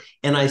heavier.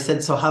 And I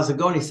said, so how's it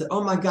going? He said,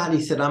 oh my God.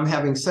 He said, I'm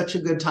having such a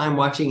good time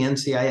watching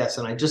NCIS.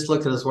 And I just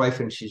looked at his wife,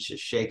 and she's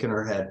just shaking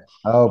her head.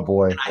 Oh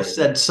boy. And I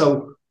said,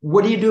 so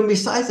what are you doing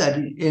besides that?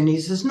 And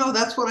he says, no,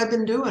 that's what I've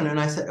been doing. And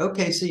I said,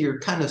 okay, so you're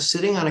kind of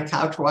sitting on a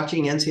couch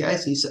watching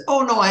NCIS. He said,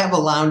 oh no, I have a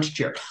lounge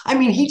chair. I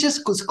mean, he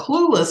just was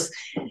clueless.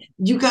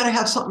 You got to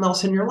have something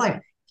else in your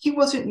life. He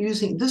wasn't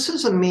using, this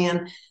is a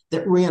man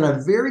that ran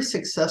a very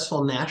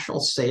successful national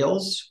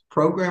sales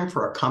program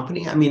for a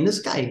company. I mean, this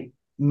guy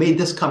made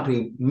this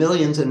company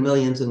millions and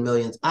millions and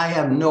millions. I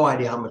have no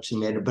idea how much he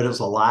made it, but it was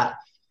a lot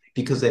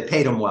because they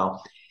paid him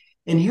well.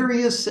 And here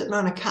he is sitting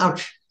on a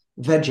couch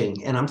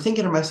vegging. And I'm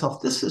thinking to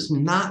myself, this is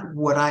not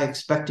what I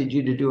expected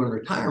you to do in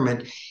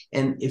retirement.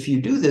 And if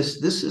you do this,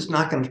 this is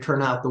not going to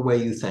turn out the way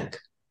you think.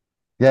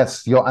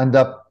 Yes, you'll end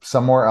up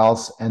somewhere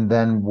else. And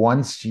then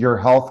once your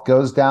health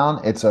goes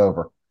down, it's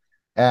over.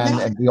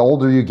 And the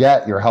older you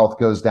get, your health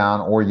goes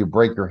down, or you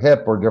break your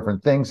hip or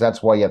different things.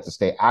 That's why you have to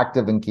stay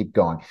active and keep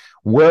going.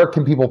 Where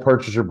can people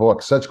purchase your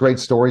book? Such great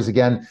stories.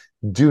 Again,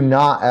 do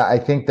not, I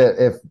think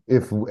that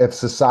if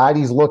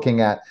society's looking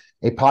at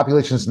a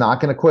population that's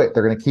not going to quit,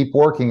 they're going to keep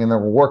working and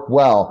they'll work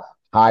well,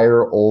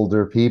 hire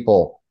older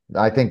people.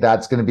 I think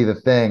that's going to be the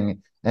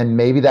thing. And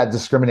maybe that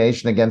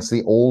discrimination against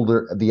the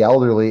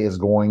elderly is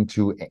going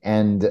to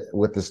end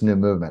with this new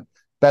movement.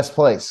 Best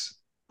place.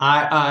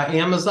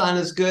 Amazon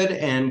is good,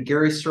 and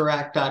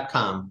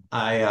GarySurak.com.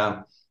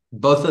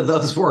 Both of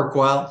those work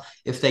well.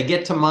 If they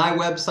get to my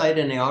website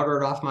and they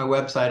order it off my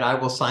website, I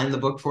will sign the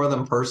book for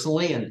them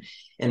personally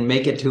and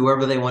make it to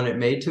whoever they want it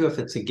made to if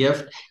it's a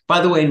gift.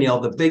 By the way, Neil,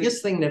 the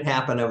biggest thing that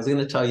happened, I was going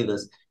to tell you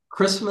this,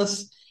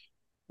 Christmas,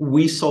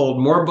 we sold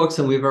more books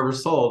than we've ever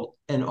sold,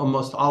 and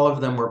almost all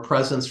of them were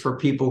presents for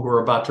people who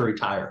are about to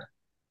retire.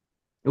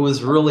 It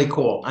was really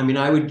cool. I mean,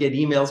 I would get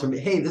emails from,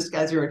 hey, this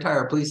guy's going to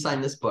retire. Please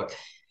sign this book.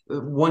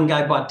 One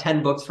guy bought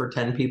 10 books for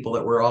 10 people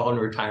that were all in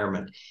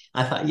retirement.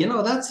 I thought,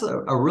 that's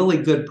a really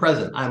good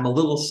present. I'm a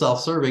little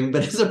self-serving,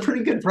 but it's a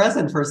pretty good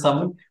present for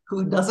someone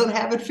who doesn't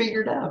have it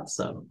figured out.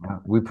 So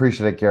we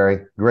appreciate it,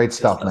 Gary. Great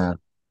stuff, man.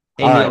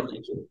 Hey, all Neil, right.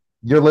 thank you.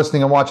 You're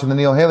listening and watching The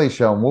Neil Haley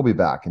Show, and we'll be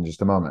back in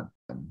just a moment.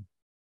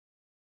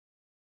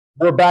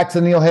 We're back to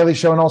The Neil Haley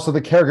Show and also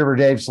the Caregiver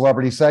Dave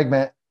Celebrity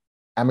segment.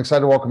 I'm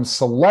excited to welcome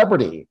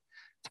celebrity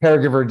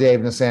caregiver Dave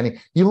Nassaney.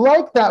 You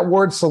like that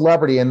word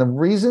celebrity, and the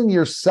reason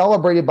you're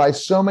celebrated by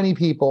so many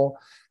people,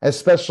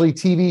 especially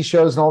TV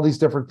shows and all these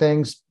different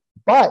things,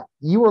 but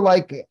you were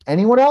like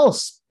anyone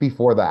else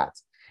before that.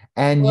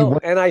 And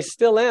and I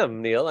still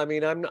am, Neil. I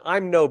mean,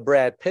 I'm no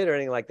Brad Pitt or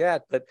anything like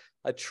that, but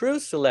a true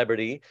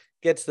celebrity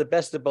gets the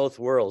best of both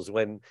worlds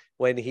when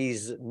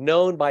he's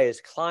known by his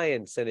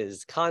clients and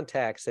his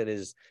contacts and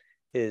his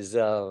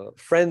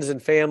friends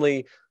and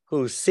family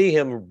who see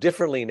him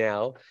differently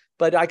now.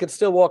 But I could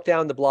still walk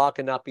down the block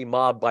and not be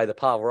mobbed by the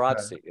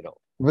paparazzi,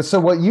 But so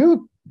what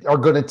you are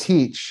going to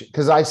teach,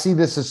 because I see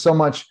this as so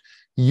much,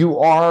 you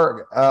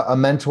are a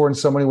mentor in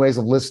so many ways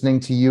of listening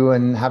to you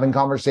and having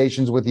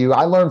conversations with you.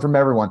 I learn from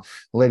everyone,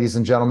 ladies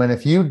and gentlemen.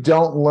 If you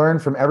don't learn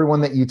from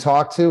everyone that you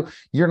talk to,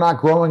 you're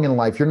not growing in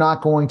life. You're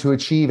not going to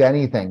achieve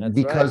anything. That's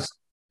because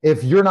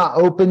if you're not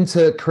open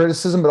to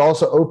criticism, but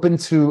also open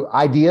to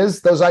ideas,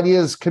 those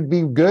ideas could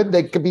be good.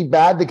 They could be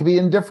bad. They could be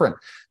indifferent.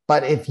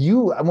 But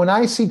when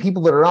I see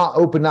people that are not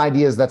open to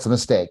ideas, that's a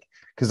mistake,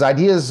 because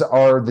ideas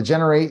are the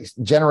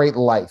generate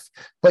life.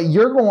 But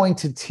you're going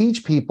to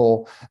teach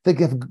people that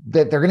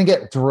they're going to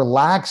get to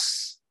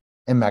relax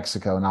in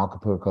Mexico, in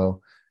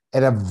Acapulco,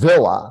 at a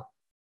villa.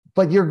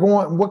 But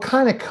what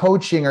kind of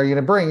coaching are you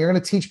going to bring? You're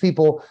going to teach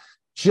people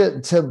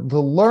to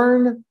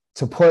learn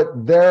to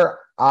put their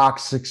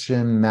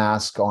oxygen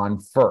mask on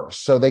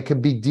first. So they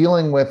could be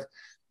dealing with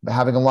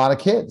having a lot of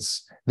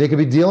kids. They could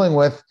be dealing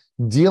with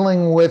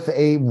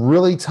a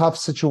really tough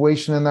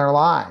situation in their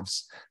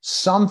lives,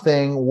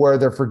 something where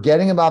they're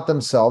forgetting about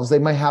themselves. They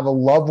might have a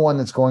loved one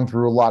that's going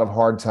through a lot of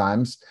hard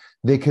times.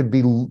 They could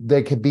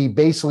be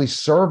basically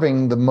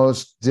serving the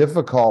most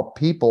difficult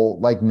people,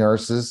 like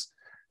nurses,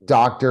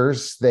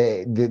 doctors,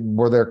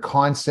 where they're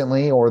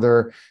constantly, or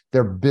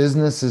their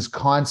business is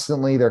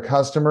constantly their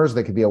customers.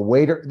 They could be a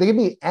waiter. They could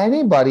be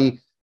anybody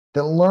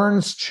that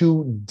learns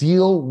to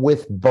deal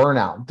with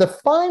burnout.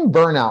 Define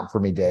burnout for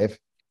me, Dave.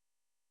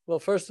 Well,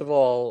 first of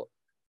all,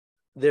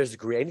 there's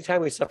grief.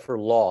 Anytime we suffer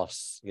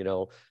loss,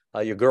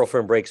 your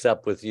girlfriend breaks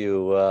up with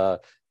you,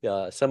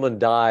 someone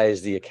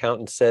dies, the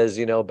accountant says,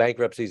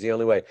 bankruptcy is the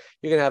only way.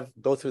 You're going to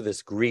go through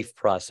this grief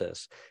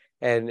process.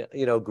 And,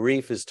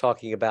 grief is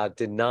talking about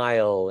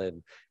denial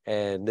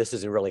and this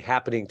isn't really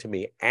happening to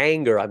me.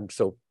 Anger, I'm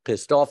so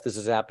pissed off this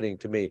is happening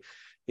to me.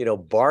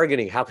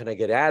 Bargaining, how can I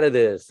get out of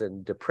this?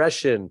 And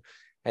depression.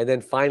 And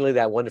then finally,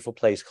 that wonderful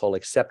place called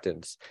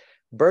acceptance.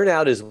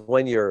 Burnout is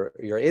when you're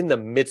in the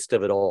midst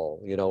of it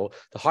all.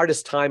 The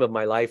hardest time of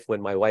my life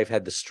when my wife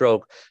had the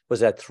stroke was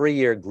that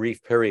 3-year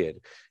grief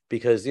period,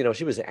 because,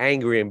 she was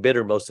angry and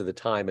bitter most of the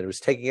time, and it was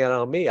taking it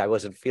on me. I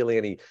wasn't feeling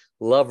any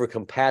love or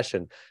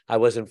compassion. I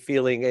wasn't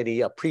feeling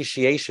any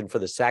appreciation for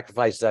the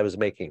sacrifices I was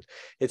making.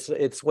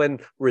 It's when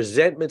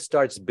resentment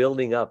starts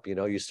building up,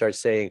 you start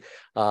saying,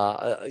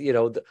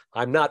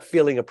 I'm not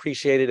feeling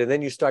appreciated. And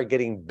then you start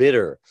getting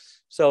bitter.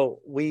 So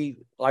we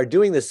are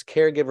doing this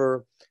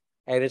caregiver.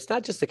 And it's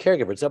not just a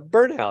caregiver, it's a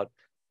burnout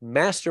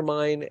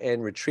mastermind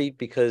and retreat,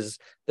 because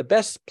the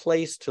best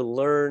place to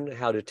learn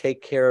how to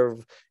take care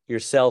of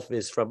yourself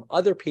is from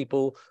other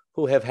people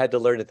who have had to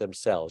learn it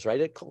themselves,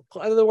 right? In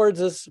other words,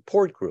 a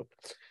support group.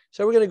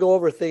 So we're going to go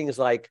over things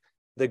like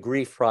the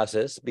grief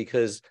process,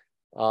 because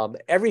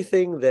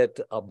everything that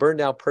a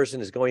burned out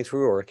person is going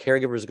through, or a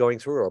caregiver is going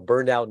through, or a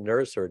burned out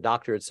nurse or a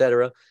doctor, et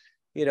cetera,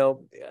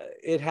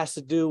 it has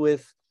to do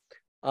with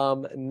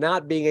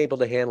not being able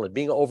to handle it,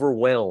 being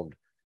overwhelmed.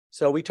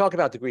 So we talk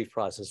about the grief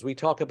process. We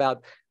talk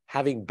about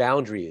having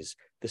boundaries,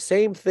 the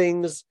same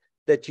things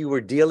that you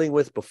were dealing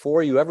with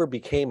before you ever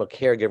became a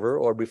caregiver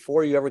or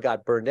before you ever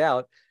got burned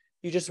out.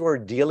 You just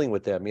weren't dealing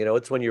with them.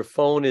 It's when your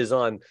phone is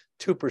on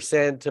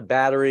 2% to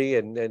battery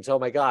and so, oh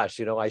my gosh,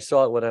 I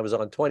saw it when I was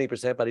on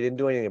 20%, but I didn't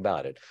do anything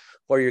about it.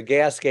 Or your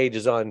gas gauge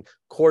is on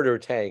quarter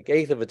tank,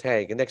 eighth of a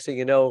tank. And next thing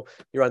you know,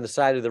 you're on the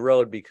side of the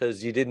road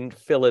because you didn't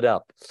fill it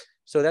up.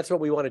 So that's what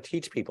we want to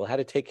teach people, how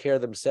to take care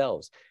of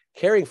themselves.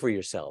 Caring for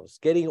yourselves,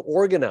 getting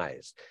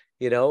organized.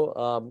 A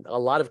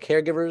lot of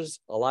caregivers,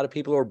 a lot of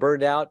people who are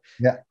burned out,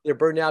 they're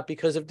burned out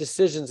because of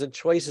decisions and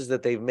choices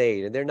that they've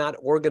made, and they're not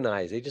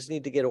organized. They just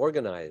need to get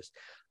organized.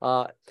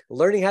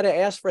 Learning how to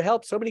ask for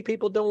help. So many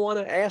people don't want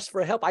to ask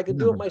for help. I can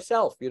do it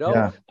myself.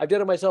 Yeah. I've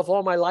done it myself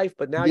all my life,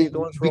 but now you're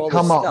going through all this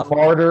become stuff. a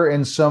martyr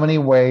in so many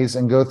ways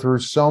and go through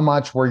so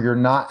much where you're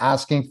not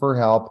asking for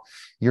help.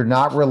 You're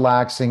not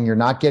relaxing. You're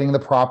not getting the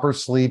proper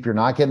sleep. You're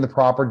not getting the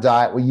proper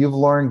diet. What you've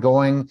learned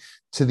going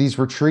to these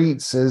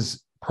retreats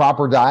is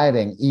proper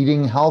dieting,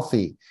 eating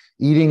healthy,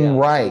 eating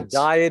right.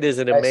 Diet is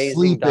an amazing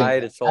sleeping,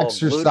 diet. It's all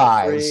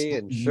exercise, gluten-free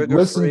and sugar-free.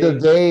 Listen to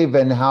Dave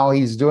and how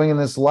he's doing in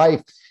this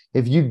life.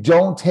 If you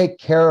don't take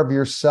care of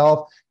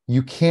yourself,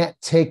 you can't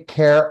take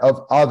care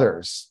of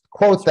others.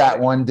 Quote that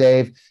one,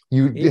 Dave.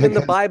 Even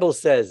the Bible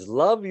says,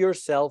 love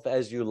yourself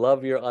as you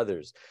love your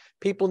others.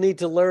 People need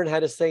to learn how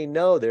to say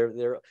no.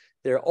 They're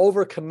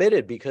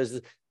overcommitted because,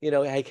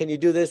 hey, can you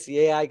do this?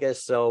 Yeah, I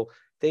guess so.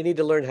 They need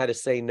to learn how to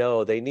say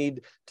no. They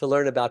need to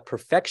learn about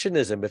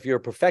perfectionism. If you're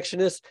a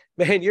perfectionist,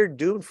 man, you're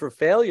doomed for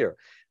failure.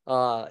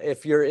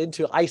 If you're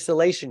into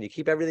isolation, you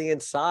keep everything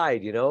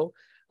inside,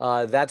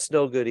 that's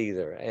no good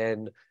either.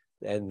 And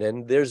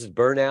then there's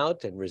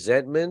burnout and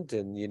resentment,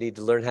 and you need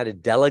to learn how to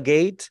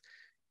delegate.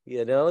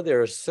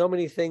 There are so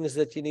many things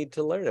that you need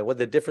to learn. And what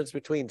the difference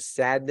between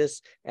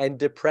sadness and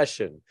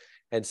depression.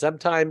 And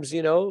sometimes,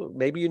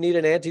 maybe you need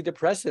an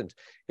antidepressant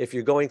if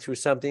you're going through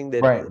something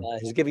that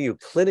is giving you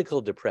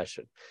clinical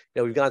depression.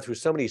 We've gone through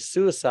so many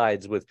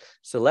suicides with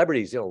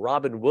celebrities,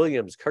 Robin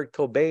Williams, Kurt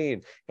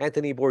Cobain,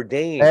 Anthony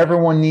Bourdain.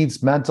 Everyone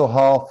needs mental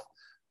health,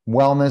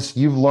 wellness.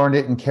 You've learned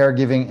it in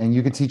caregiving, and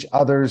you can teach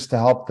others to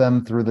help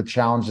them through the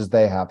challenges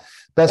they have.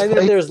 And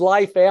then there's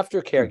life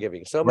after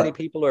caregiving. So many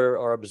people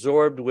are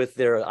absorbed with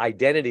their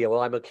identity. Well,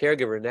 I'm a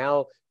caregiver.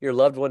 Now your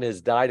loved one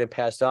has died and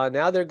passed on.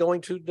 Now they're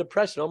going to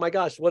depression. Oh my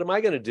gosh, what am I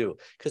going to do?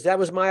 Because that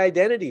was my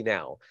identity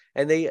now.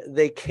 And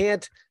they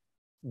can't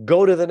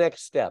go to the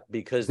next step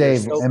because they're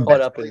so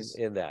caught up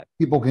in that.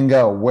 People can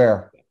go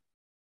where?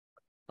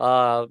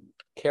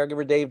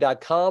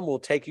 Caregiverdave.com will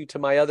take you to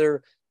my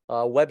other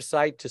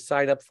website to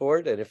sign up for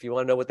it. And if you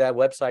want to know what that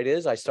website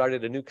is, I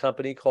started a new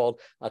company called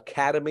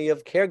Academy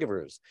of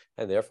Caregivers,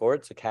 and therefore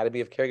it's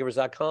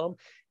academyofcaregivers.com.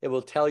 It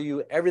will tell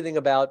you everything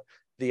about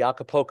the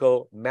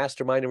Acapulco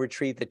Mastermind and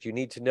Retreat that you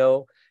need to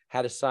know,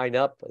 how to sign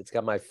up. It's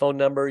got my phone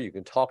number. You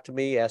can talk to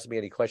me, ask me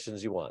any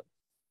questions you want.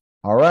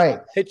 All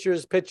right.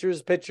 Pictures.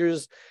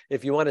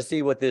 If you want to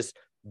see what this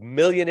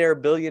billionaire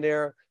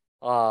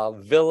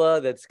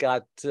villa that's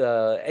got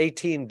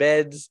 18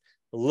 beds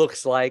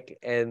looks like,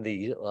 and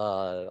the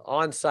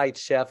on-site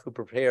chef who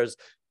prepares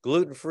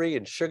gluten-free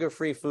and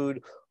sugar-free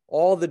food,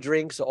 all the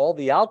drinks, all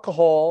the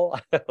alcohol.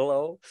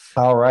 Hello.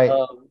 All right.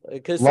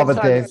 Because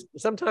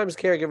sometimes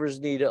caregivers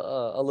need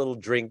a little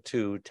drink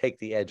to take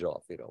the edge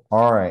off,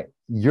 All right.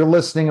 You're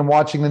listening and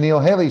watching the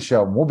Neil Haley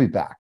Show. We'll be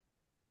back.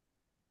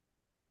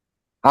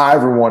 Hi,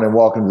 everyone, and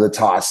welcome to the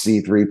Toss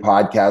C3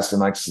 podcast.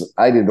 I'm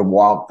excited to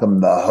welcome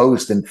the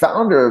host and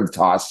founder of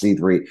Toss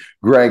C3,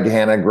 Greg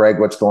Hanna. Greg,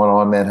 what's going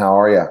on, man? How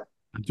are you?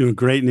 I'm doing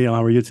great, Neil.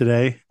 How are you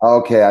today?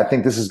 Okay, I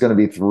think this is going to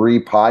be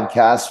 3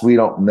 podcasts. We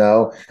don't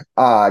know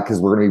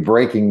because we're going to be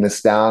breaking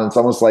this down. It's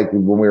almost like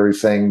when we were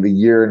saying the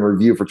year in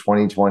review for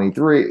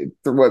 2023,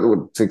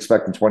 what to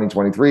expect in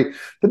 2023.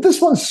 But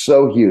this one's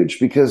so huge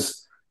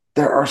because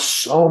there are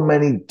so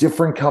many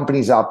different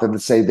companies out there that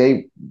say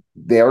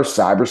they are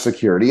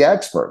cybersecurity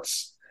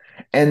experts.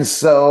 And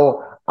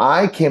so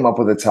I came up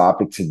with a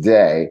topic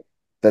today: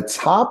 the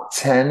top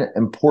 10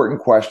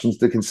 important questions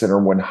to consider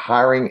when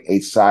hiring a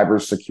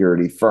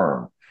cybersecurity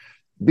firm.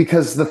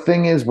 Because the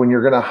thing is, when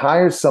you're going to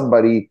hire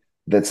somebody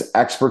that's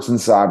experts in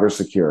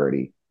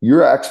cybersecurity,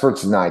 you're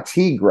experts in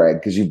IT, Greg,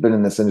 because you've been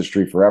in this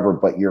industry forever,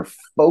 but your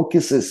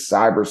focus is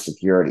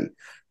cybersecurity.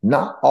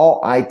 Not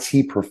all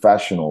IT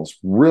professionals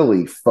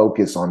really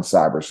focus on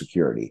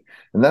cybersecurity.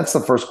 And that's the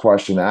first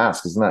question to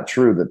ask. Isn't that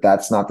true, that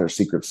that's not their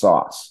secret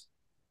sauce?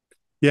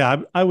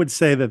 Yeah, I would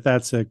say that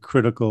that's a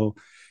critical,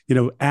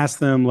 ask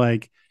them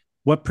like,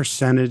 what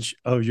percentage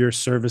of your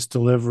service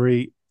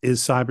delivery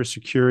is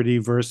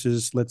cybersecurity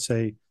versus, let's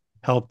say,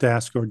 help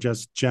desk or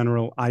just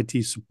general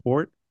IT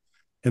support?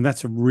 And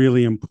that's a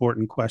really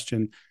important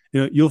question.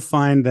 You'll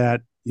find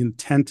that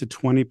 10 to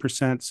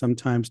 20%,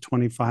 sometimes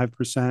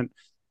 25%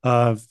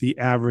 of the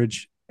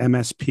average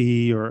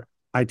MSP or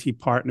IT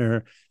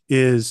partner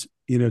is,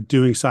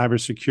 doing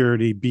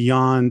cybersecurity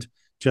beyond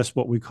just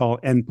what we call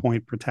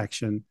endpoint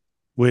protection,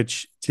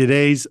 which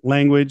today's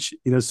language,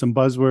 some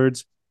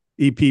buzzwords,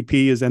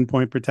 EPP is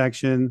endpoint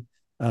protection,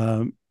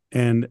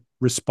 and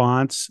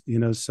response,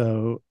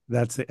 so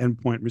that's the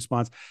endpoint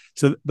response.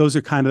 So those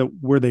are kind of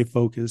where they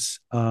focus.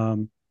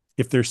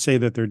 If they say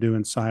that they're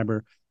doing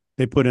cyber,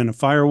 they put in a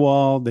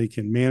firewall, they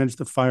can manage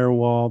the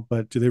firewall,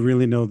 but do they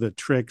really know the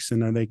tricks,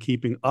 and are they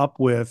keeping up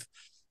with,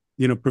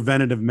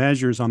 preventative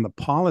measures on the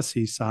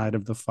policy side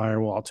of the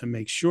firewall to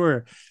make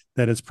sure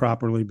that it's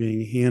properly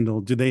being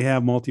handled? Do they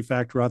have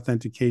multi-factor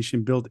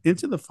authentication built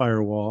into the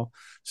firewall?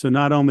 So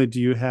not only do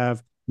you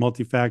have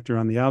multi-factor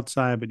on the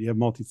outside, but you have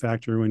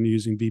multi-factor when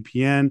using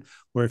VPN,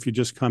 or if you're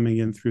just coming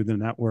in through the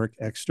network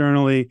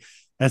externally.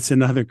 That's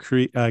another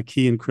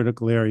key and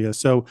critical area.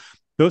 So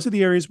those are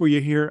the areas where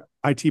you hear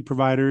IT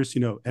providers,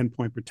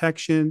 endpoint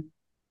protection,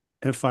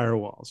 and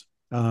firewalls.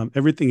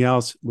 Everything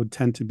else would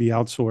tend to be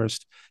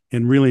outsourced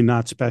and really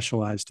not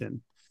specialized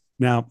in.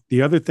 Now,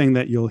 the other thing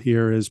that you'll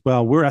hear is,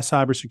 well, we're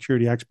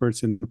cybersecurity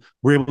experts and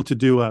we're able to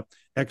do a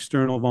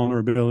external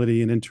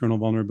vulnerability and internal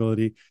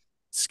vulnerability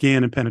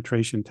scan and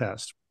penetration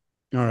test.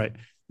 All right.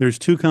 There's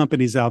two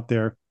companies out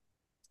there.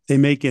 They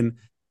make an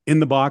in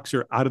the box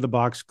or out of the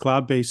box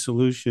cloud-based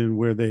solution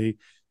where they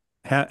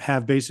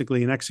have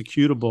basically an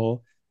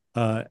executable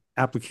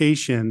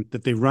application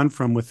that they run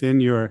from within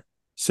your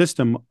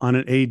system on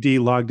an AD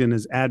logged in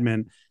as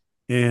admin.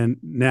 And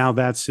now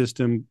that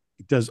system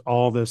does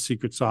all the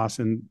secret sauce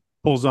and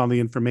pulls all the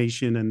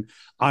information and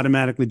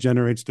automatically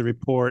generates the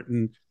report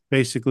and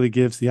basically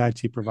gives the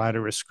IT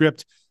provider a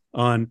script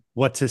on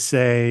what to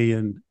say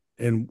and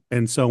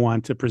so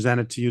on to present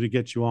it to you to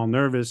get you all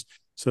nervous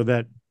so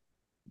that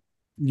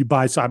you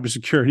buy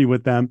cybersecurity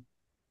with them.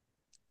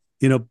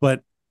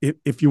 But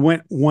if you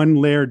went one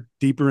layer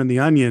deeper in the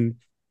onion,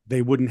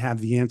 they wouldn't have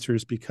the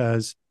answers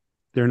because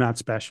they're not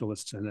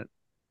specialists in it.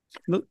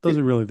 Those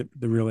are really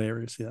the real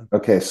areas. Yeah.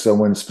 Okay. So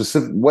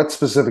what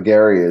specific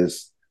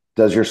areas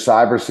does your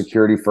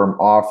cybersecurity firm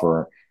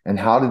offer, and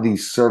how do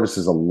these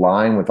services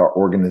align with our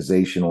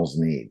organizational's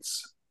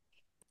needs?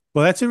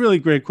 Well, that's a really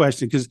great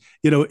question because,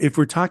 if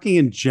we're talking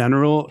in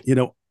general,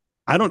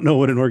 I don't know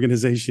what an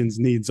organization's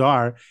needs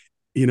are,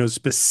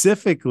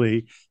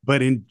 specifically,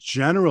 but in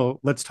general,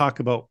 let's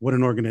talk about what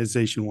an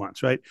organization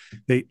wants, right?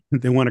 They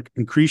want to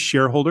increase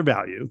shareholder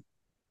value,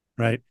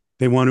 right?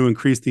 They want to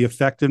increase the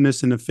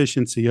effectiveness and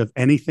efficiency of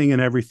anything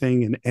and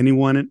everything and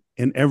anyone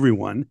and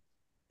everyone,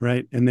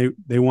 right? And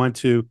they want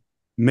to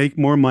make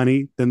more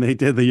money than they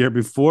did the year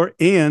before,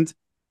 and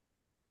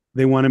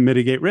they want to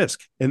mitigate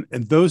risk. And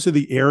those are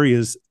the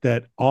areas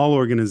that all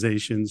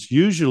organizations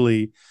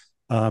usually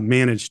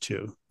manage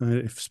to,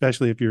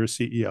 especially if you're a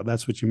CEO.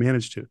 That's what you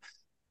manage to.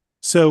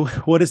 So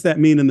what does that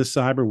mean in the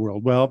cyber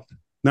world? Well,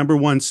 number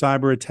one,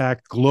 cyber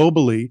attack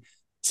globally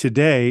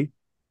today,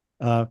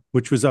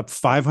 which was up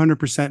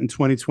 500% in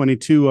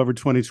 2022 over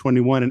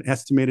 2021 and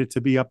estimated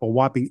to be up a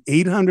whopping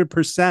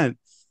 800%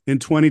 in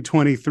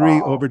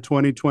 2023 over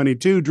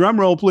 2022. Drum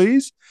roll,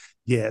 please.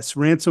 Yes,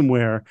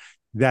 ransomware.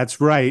 That's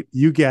right.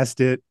 You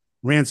guessed it,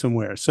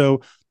 ransomware.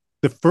 So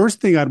the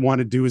first thing I'd want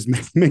to do is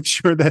make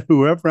sure that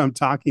whoever I'm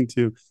talking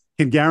to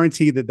can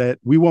guarantee that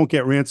we won't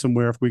get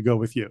ransomware if we go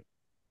with you.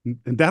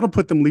 And that'll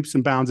put them leaps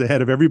and bounds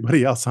ahead of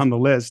everybody else on the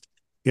list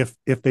if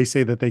they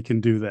say that they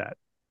can do that.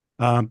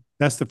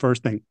 That's the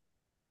first thing.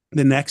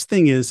 The next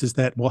thing is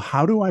that, well,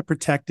 how do I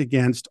protect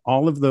against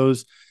all of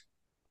those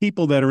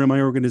people that are in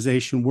my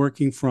organization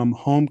working from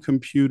home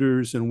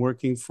computers and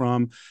working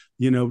from,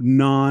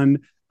 non-business,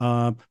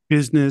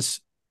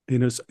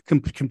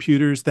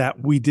 computers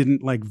that we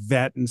didn't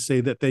vet and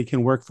say that they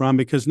can work from,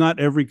 because not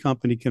every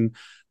company can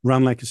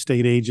run like a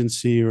state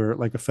agency or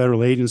like a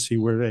federal agency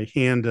where they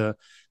hand a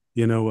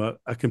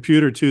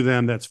computer to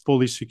them that's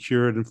fully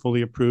secured and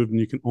fully approved and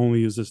you can only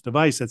use this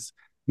device. That's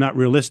not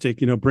realistic.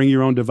 Bring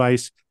your own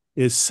device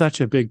is such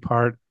a big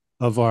part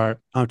of our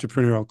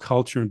entrepreneurial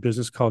culture and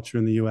business culture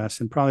in the US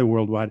and probably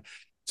worldwide.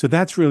 So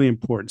that's really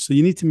important. So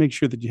you need to make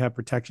sure that you have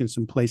protections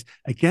in place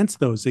against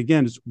those.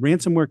 Again,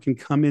 ransomware can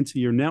come into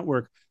your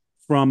network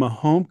from a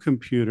home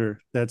computer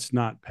that's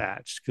not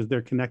patched because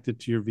they're connected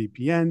to your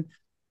VPN.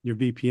 Your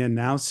VPN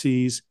now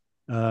sees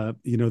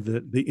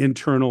the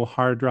internal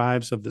hard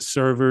drives of the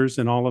servers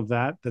and all of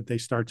that they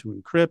start to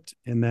encrypt.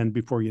 And then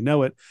before you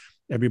know it,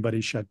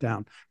 everybody's shut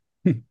down.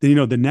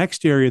 The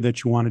next area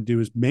that you want to do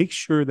is make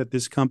sure that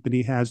this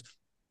company has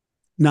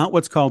not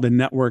what's called a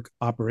network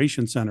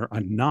operations center,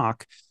 a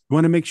NOC. You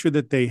want to make sure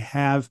that they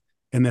have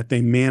and that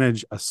they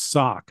manage a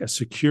SOC, a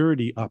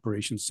security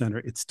operations center.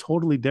 It's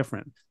totally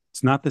different.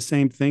 It's not the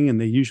same thing,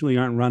 and they usually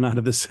aren't run out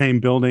of the same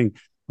building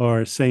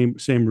or same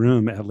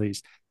room at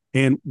least.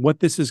 And what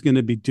this is going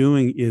to be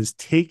doing is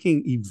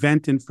taking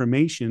event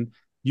information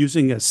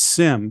using a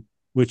SIM,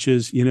 which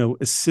is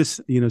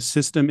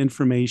system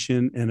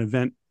information and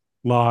event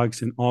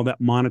logs and all that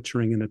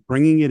monitoring, and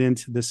bringing it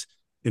into this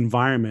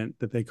environment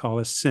that they call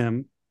a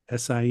SIEM,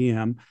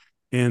 SIEM,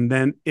 and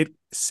then it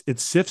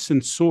sifts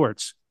and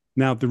sorts.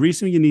 Now, the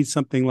reason you need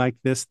something like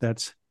this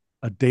that's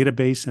a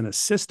database and a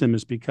system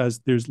is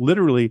because there's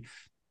literally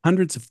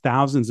hundreds of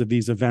thousands of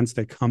these events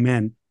that come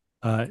in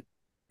a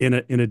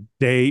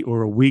day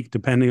or a week,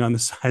 depending on the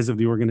size of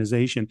the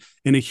organization.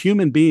 And a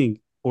human being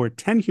or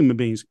 10 human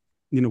beings,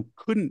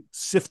 couldn't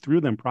sift through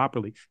them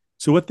properly.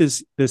 So what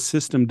this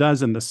system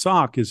does in the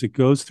SOC is it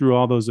goes through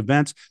all those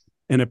events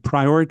and it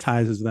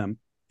prioritizes them,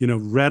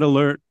 red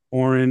alert,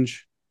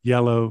 orange,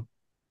 yellow,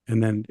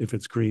 and then if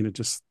it's green, it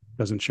just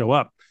doesn't show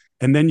up.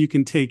 And then you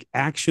can take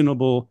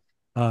actionable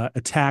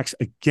attacks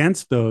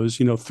against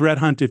those, threat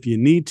hunt if you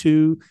need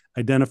to,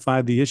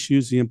 identify the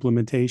issues, the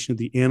implementation.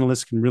 The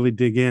analysts can really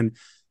dig in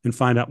and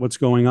find out what's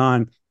going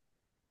on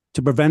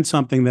to prevent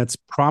something that's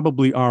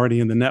probably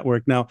already in the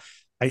network. Now,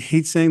 I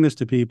hate saying this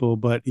to people,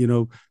 but,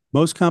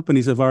 most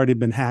companies have already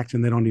been hacked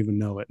and they don't even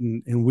know it.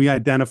 And we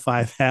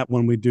identify that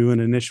when we do an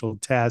initial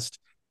test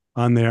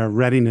on their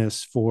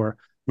readiness for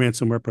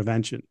ransomware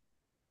prevention.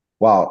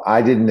 Wow,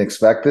 I didn't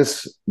expect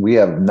this. We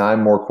have 9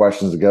 more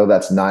questions to go.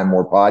 That's 9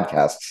 more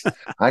podcasts.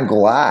 I'm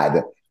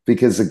glad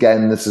because,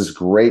 again, this is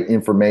great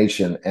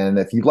information. And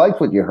if you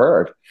liked what you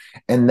heard,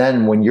 and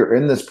then when you're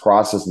in this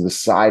process of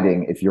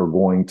deciding if you're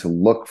going to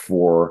look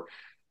for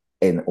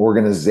an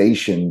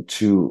organization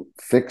to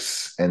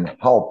fix and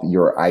help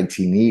your IT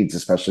needs,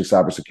 especially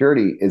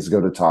cybersecurity, is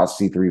go to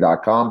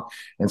tossc3.com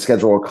and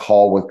schedule a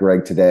call with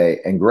Greg today.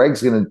 And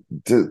Greg's going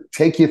to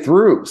take you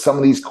through some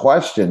of these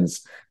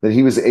questions that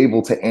he was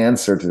able to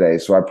answer today.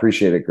 So I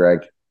appreciate it, Greg.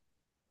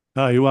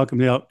 Oh, you're welcome,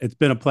 Neil. It's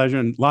been a pleasure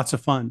and lots of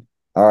fun.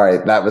 All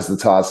right. That was the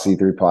Toss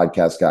C3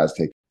 podcast, guys.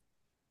 Take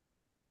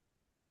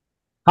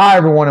Hi,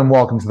 everyone, and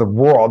welcome to the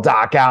World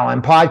Doc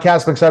Allen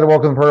podcast. I'm excited to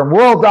welcome to the program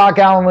World Doc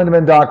Allen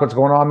Lindemann. Doc, what's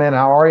going on, man?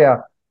 How are you?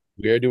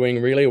 We're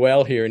doing really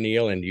well here,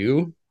 Neil, and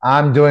you?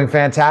 I'm doing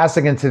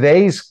fantastic. And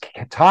today's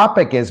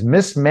topic is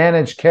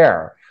mismanaged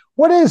care.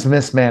 What is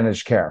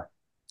mismanaged care?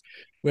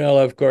 Well,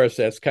 of course,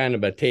 that's kind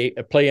of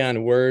a play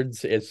on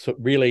words. It's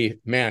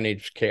really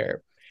managed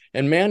care.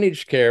 And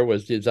managed care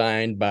was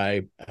designed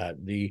by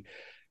the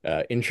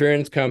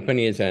insurance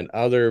companies and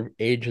other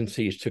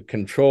agencies to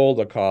control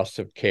the cost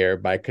of care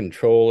by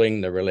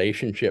controlling the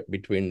relationship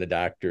between the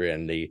doctor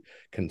and the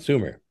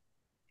consumer.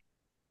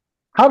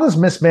 How does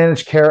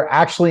mismanaged care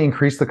actually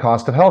increase the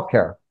cost of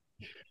healthcare?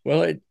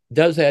 Well, it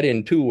does that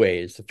in 2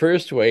 ways. The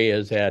first way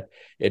is that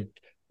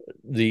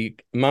the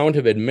amount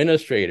of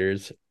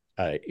administrators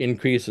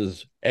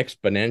increases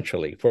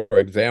exponentially. For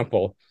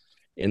example,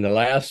 in the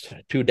last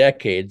 2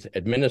 decades,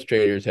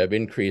 administrators have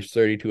increased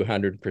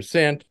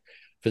 3,200%.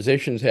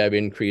 Physicians have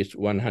increased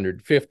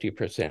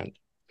 150%. And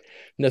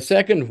the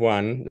second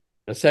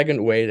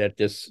way that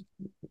this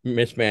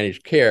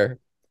mismanaged care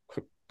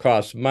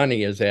costs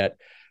money is that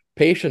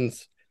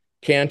patients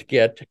can't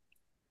get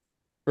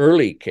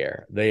early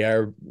care. They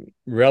are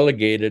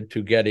relegated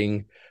to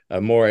getting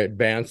more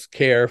advanced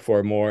care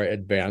for more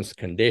advanced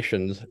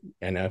conditions.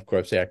 And of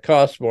course, that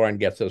costs more and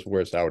gets us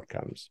worse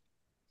outcomes.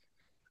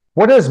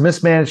 What has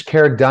mismanaged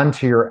care done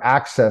to your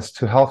access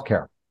to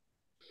healthcare?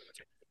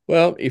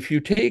 Well, if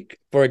you take,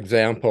 for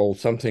example,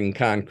 something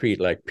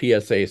concrete like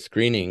PSA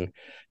screening,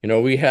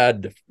 we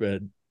had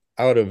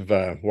out of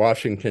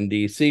Washington,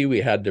 D.C.,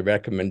 we had the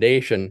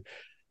recommendation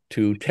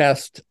to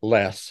test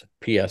less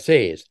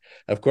PSAs.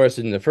 Of course,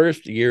 in the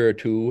first year or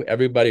 2,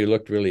 everybody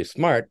looked really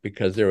smart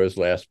because there was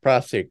less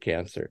prostate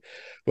cancer.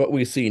 What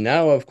we see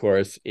now, of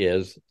course,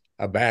 is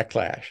a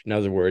backlash. In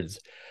other words,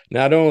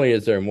 not only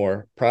is there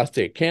more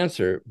prostate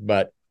cancer,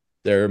 but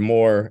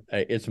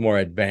it's more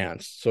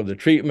advanced. So the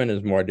treatment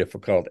is more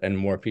difficult and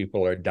more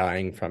people are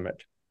dying from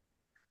it.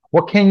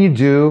 What can you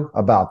do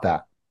about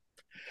that?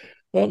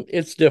 Well,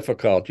 it's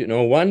difficult.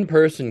 One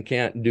person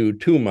can't do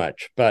too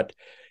much, but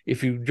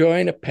if you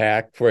join a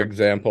PAC, for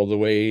example, the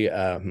way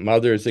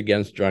Mothers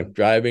Against Drunk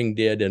Driving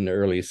did in the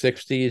early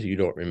 60s, you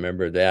don't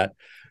remember that.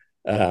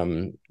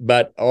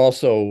 But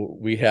also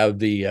we have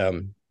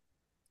the,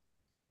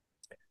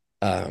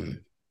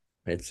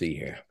 let's see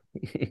here.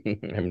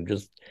 I'm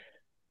just...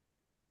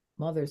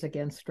 Mothers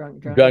Against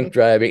Drunk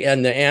Driving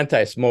and the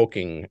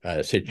anti-smoking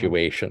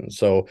situation.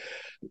 So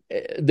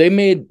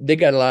they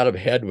got a lot of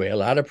headway, a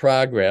lot of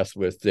progress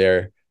with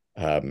their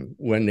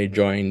when they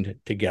joined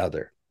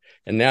together.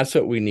 And that's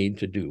what we need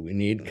to do. We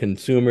need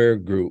consumer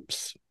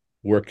groups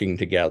working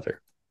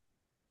together.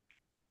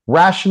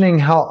 Rationing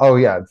health. Oh,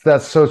 yeah,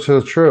 that's so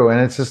true. And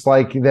it's just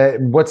like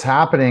that. What's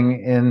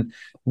happening? And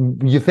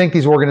you think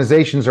these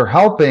organizations are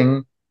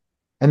helping,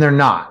 and they're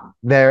not.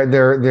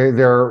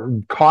 They're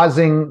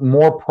causing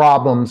more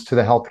problems to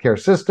the healthcare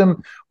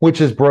system, which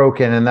is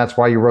broken. And that's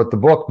why you wrote the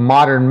book,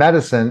 Modern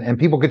Medicine. And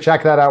people could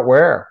check that out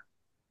where?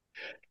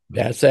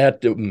 It's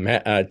at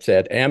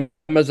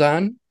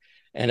Amazon.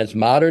 And it's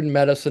Modern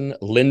Medicine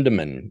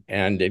Lindemann.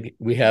 And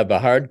we have a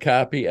hard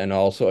copy and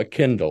also a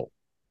Kindle.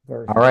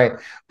 All right.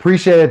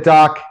 Appreciate it,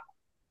 Doc.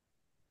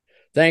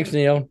 Thanks,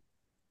 Neil.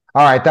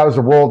 All right. That was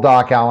the World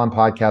Doc Allen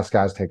podcast,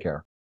 guys. Take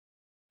care.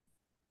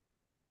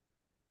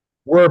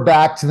 We're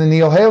back to the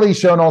Neil Haley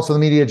Show and also the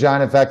Media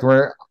Giant Effect.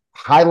 We're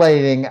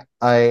highlighting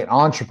an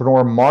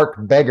entrepreneur, Mark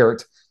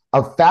Begert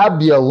of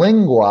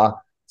Fabulinqua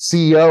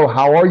CEO.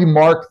 How are you,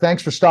 Mark?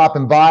 Thanks for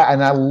stopping by.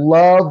 And I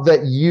love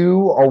that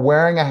you are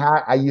wearing a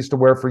hat I used to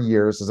wear for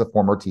years as a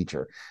former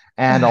teacher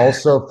and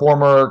also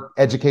former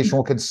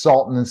educational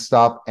consultant and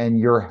stuff. And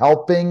you're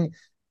helping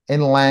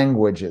in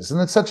languages. And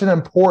it's such an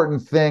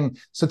important thing.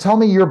 So tell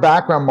me your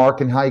background,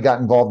 Mark, and how you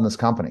got involved in this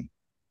company.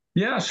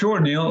 Yeah, sure,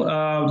 Neil.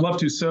 I'd love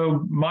to.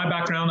 So my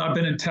background, I've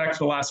been in tech for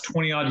the last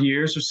 20 odd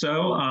years or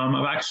so.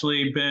 I've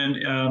actually been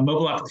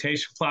mobile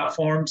application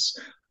platforms,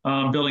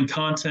 building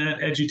content,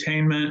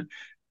 edutainment,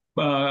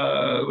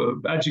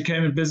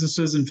 edutainment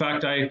businesses. In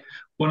fact,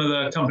 one of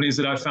the companies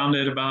that I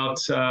founded about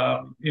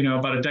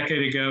a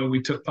decade ago, we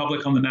took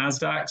public on the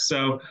NASDAQ.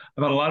 So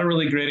I've had a lot of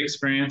really great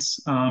experience,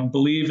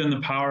 believe in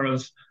the power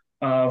of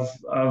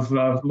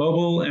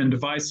mobile and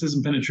devices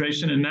and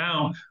penetration, and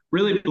now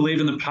really believe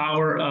in the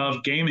power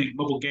of gaming,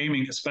 mobile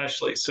gaming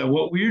especially. So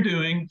what we're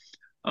doing,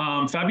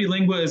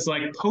 Fabulinqua is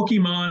like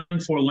Pokemon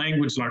for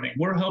language learning.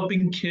 We're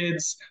helping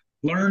kids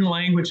learn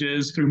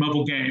languages through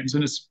mobile games.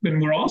 And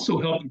we're also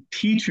helping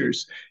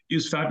teachers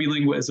use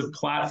Fabulingua as a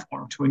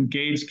platform to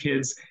engage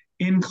kids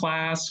in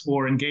class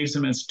or engage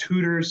them as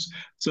tutors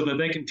so that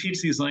they can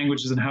teach these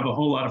languages and have a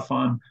whole lot of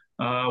fun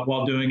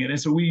while doing it. And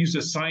so we use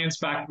a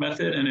science-backed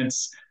method, and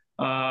it's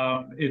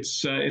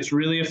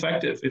really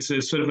effective. It's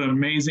a sort of an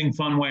amazing,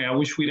 fun way. I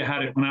wish we'd have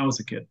had it when I was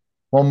a kid.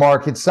 Well,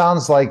 Mark, it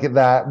sounds like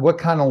that. What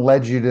kind of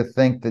led you to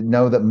think that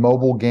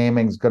mobile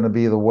gaming is going to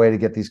be the way to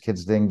get these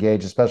kids to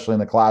engage, especially in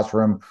the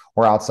classroom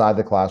or outside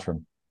the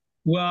classroom?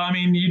 Well, I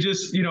mean,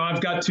 I've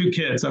got two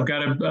kids. I've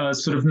got a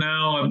sort of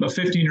now a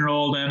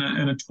 15-year-old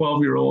and a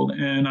 12-year-old,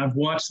 and I've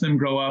watched them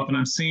grow up, and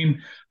I've seen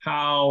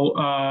how,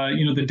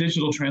 the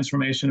digital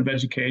transformation of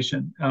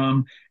education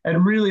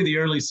at really the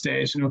early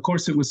stage. And of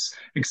course, it was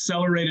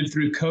accelerated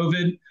through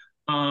COVID.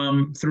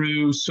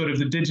 Through sort of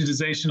the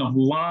digitization of a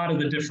lot of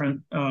the different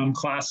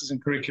classes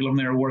and curriculum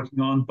they were working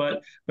on.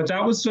 But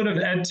that was sort of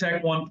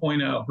EdTech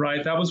 1.0,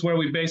 right? That was where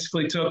we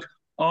basically took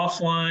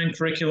offline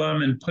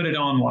curriculum and put it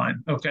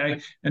online, okay?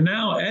 And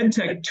now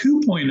EdTech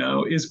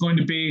 2.0 is going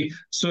to be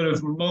sort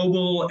of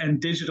mobile and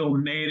digital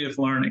native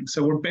learning.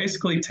 So we're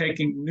basically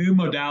taking new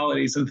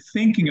modalities and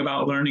thinking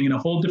about learning in a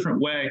whole different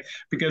way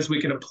because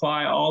we can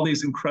apply all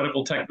these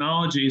incredible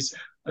technologies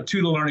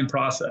to the learning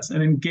process.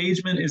 And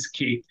engagement is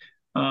key.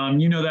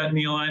 You know that,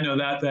 Neil, I know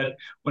that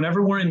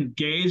whenever we're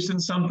engaged in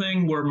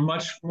something, we're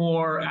much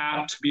more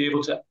apt to be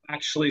able to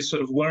actually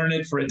sort of learn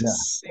it, for it to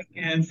sink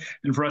in,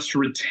 and for us to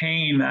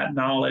retain that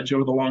knowledge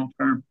over the long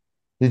term.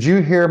 Did you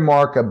hear,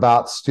 Mark,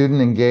 about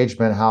student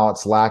engagement, how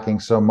it's lacking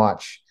so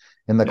much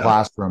in the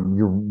classroom?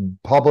 Your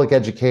public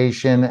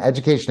education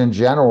in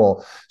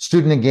general,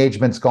 student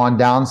engagement's gone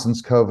down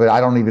since COVID. I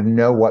don't even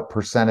know what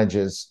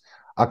percentages.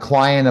 A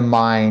client of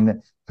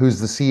mine who's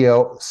the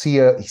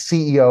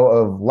CEO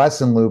of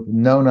Lesson Loop,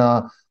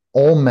 Nona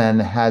Ullman,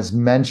 has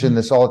mentioned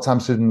this all the time,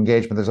 student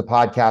engagement. There's a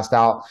podcast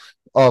out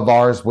of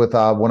ours with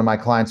one of my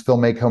clients, Phil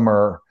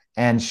Maycomer,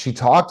 and she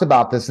talked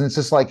about this, and it's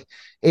just like,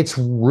 it's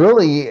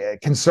really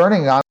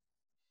concerning.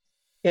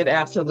 It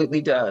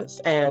absolutely does.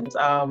 And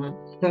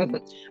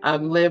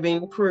I'm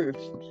living proof.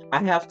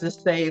 I have to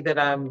say that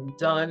I'm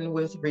done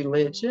with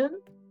religion,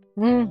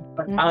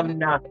 but I'm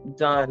not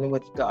done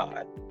with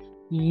God.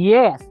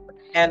 Yes.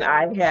 And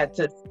I had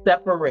to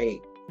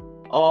separate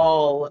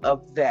all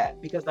of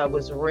that because I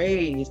was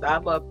raised,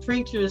 I'm a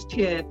preacher's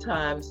kid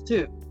times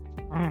two.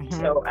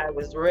 So I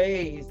was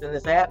raised in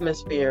this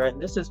atmosphere,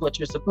 and this is what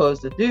you're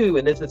supposed to do,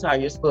 and this is how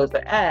you're supposed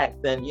to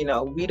act. And,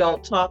 we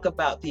don't talk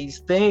about these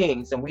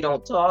things, and we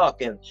don't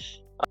talk. And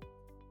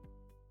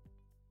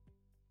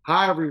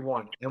Hi,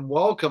 everyone, and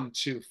welcome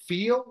to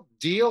Feel,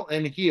 Deal,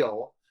 and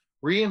Heal,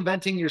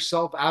 Reinventing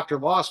Yourself After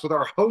Loss with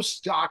our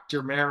host,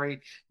 Dr.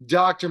 Mary.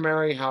 Dr.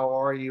 Mary, how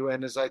are you?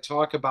 And as I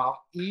talk about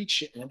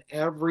each and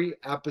every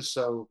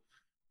episode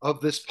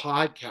of this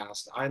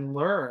podcast, I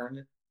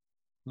learn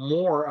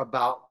more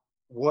about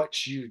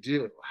what you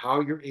do,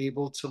 how you're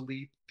able to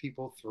lead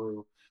people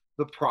through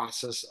the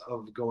process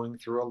of going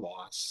through a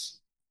loss,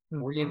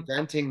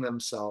 reinventing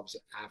themselves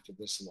after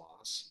this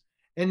loss,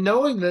 and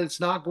knowing that it's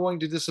not going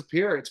to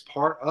disappear. It's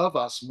part of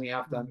us, and we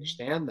have to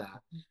understand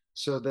that,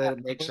 so that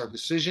it makes our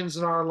decisions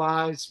in our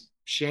lives,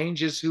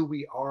 changes who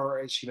we are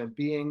as human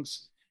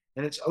beings.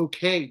 And it's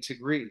okay to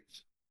grieve.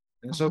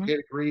 And it's okay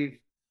to grieve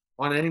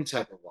on any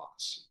type of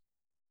loss.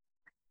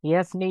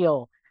 Yes,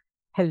 Neil.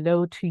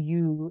 Hello to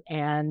you.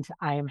 And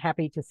I am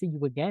happy to see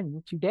you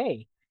again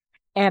today.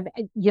 And,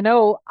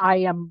 I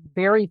am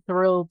very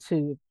thrilled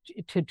to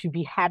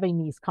be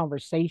having these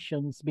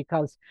conversations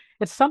because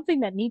it's something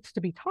that needs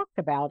to be talked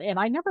about. And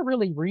I never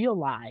really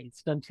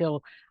realized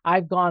until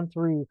I've gone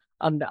through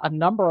a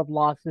number of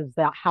losses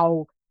that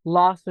how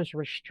loss is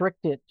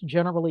restricted.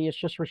 Generally, it's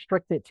just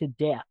restricted to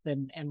death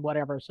and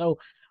whatever. So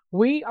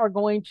we are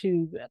going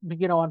to,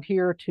 I'm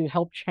here to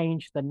help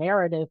change the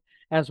narrative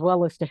as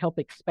well as to help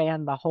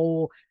expand the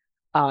whole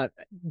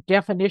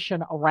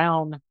definition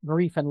around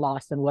grief and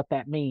loss and what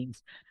that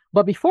means.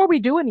 But before we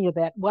do any of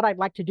that, what I'd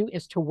like to do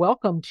is to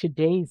welcome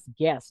today's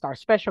guest. Our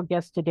special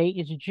guest today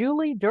is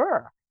Julie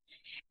Durr.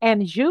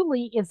 And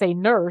Julie is a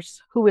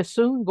nurse who is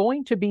soon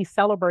going to be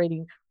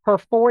celebrating her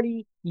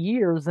 40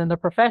 years in the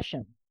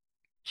profession.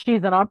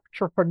 She's an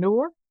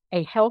entrepreneur,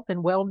 a health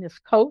and wellness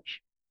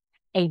coach,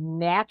 a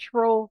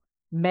natural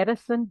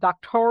medicine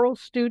doctoral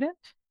student,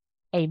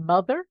 a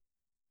mother,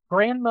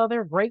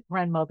 grandmother,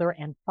 great-grandmother,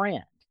 and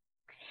friend.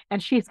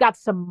 And she's got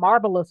some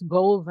marvelous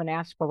goals and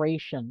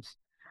aspirations.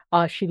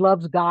 She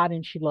loves God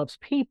and she loves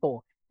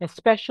people,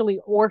 especially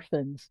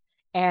orphans.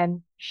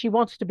 And she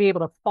wants to be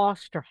able to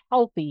foster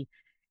healthy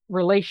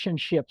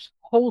relationships,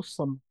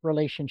 wholesome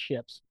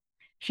relationships.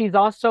 She's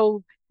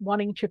also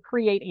wanting to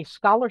create a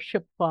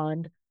scholarship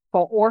fund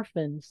for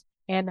orphans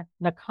in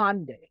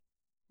Nakonde,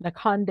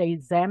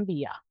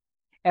 Zambia,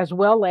 as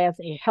well as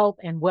a health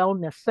and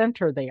wellness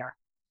center there.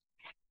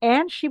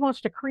 And she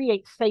wants to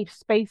create safe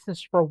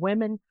spaces for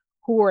women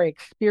who are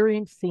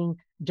experiencing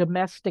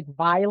domestic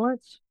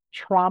violence,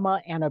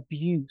 trauma, and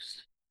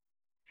abuse.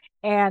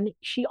 And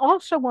she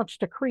also wants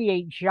to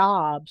create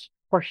jobs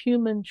for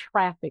human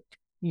trafficked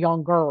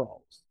young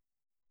girls.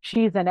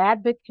 She's an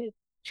advocate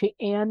to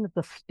end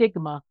the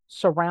stigma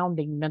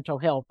surrounding mental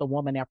health, a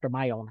woman after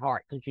my own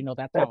heart, because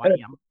that's how I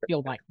am,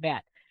 feel like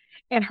that.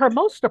 And her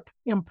most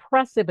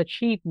impressive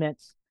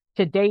achievements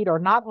to date are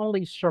not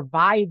only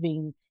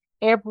surviving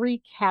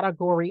every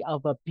category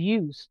of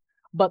abuse,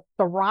 but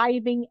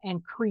thriving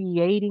and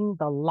creating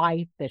the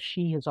life that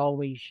she has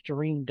always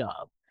dreamed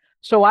of.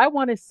 So I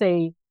want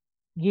to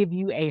give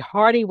you a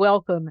hearty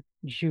welcome,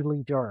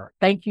 Julie Durr.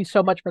 Thank you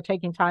so much for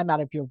taking time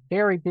out of your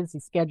very busy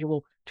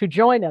schedule to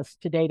join us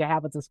today to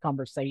have this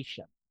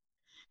conversation.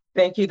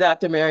 Thank you,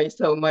 Dr. Mary,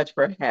 so much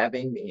for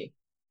having me.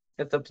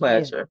 It's a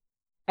pleasure.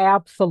 Yeah,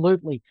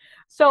 absolutely.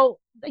 So,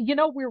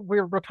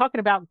 we're talking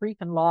about grief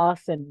and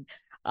loss, and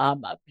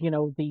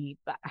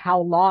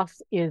how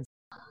loss is.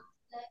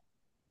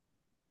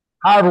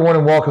 Hi, everyone,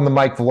 and welcome to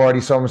Mike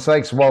Velarde. So I'm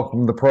Sykes.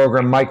 Welcome to the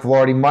program, Mike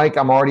Velarde. Mike,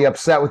 I'm already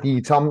upset with you.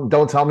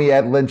 Don't tell me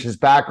Ed Lynch's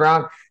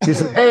background. He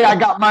says, hey, I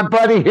got my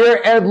buddy here,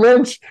 Ed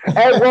Lynch.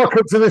 Ed,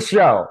 welcome to the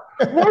show.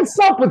 What's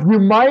up with you,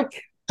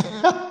 Mike?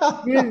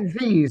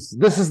 Jeez,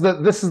 this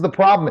is the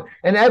problem.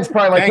 And Ed's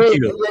probably like, hey,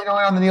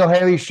 on the Neil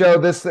Haley show,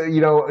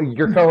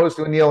 your co-host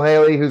with Neil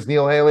Haley, who's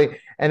Neil Haley.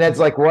 And Ed's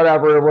like,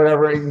 whatever.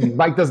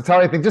 Mike doesn't tell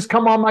anything. Just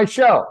come on my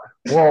show.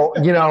 Well,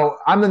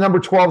 I'm the number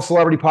 12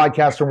 celebrity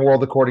podcaster in the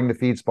world, according to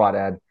FeedSpot,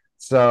 Ed.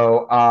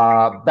 So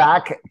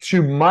back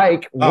to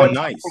Mike.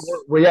 Nice.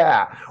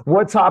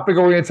 What topic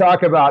are we going to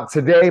talk about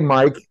today,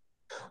 Mike?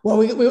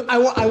 Well, I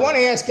want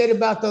to ask Ed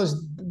about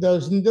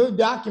those new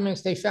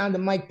documents they found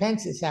in Mike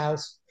Pence's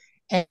house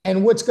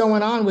and what's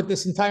going on with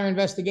this entire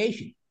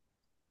investigation.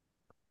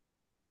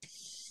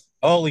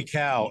 Holy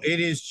cow.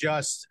 It is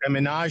just a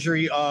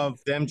menagerie of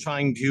them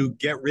trying to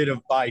get rid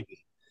of Biden.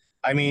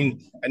 I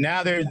mean, and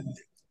now they're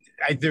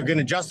going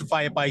to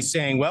justify it by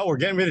saying, well, we're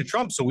getting rid of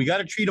Trump, so we got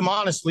to treat him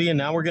honestly, and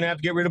now we're going to have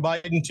to get rid of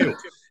Biden too.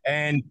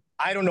 And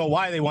I don't know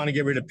why they want to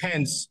get rid of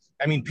Pence.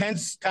 I mean,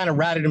 Pence kind of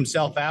ratted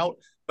himself out,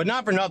 but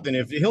not for nothing.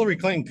 If Hillary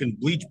Clinton can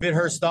bleach bit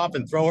her stuff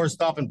and throw her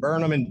stuff and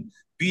burn them and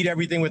beat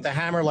everything with a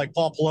hammer like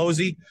Paul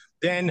Pelosi,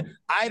 then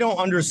I don't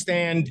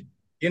understand,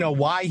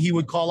 why he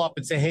would call up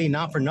and say, hey,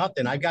 not for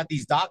nothing, I've got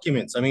these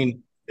documents. I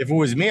mean, if it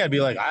was me, I'd be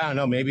like, I don't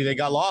know, maybe they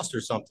got lost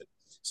or something.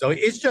 So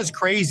it's just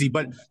crazy,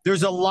 but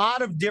there's a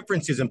lot of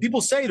differences, and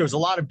people say there's a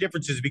lot of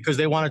differences because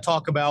they want to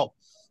talk about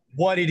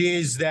what it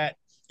is that,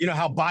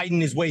 how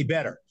Biden is way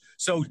better.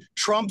 So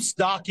Trump's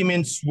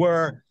documents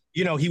were,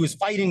 he was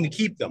fighting to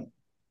keep them.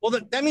 Well,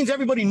 that means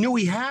everybody knew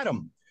he had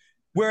them.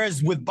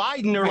 Whereas with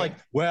Biden, they're like,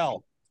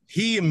 well,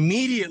 he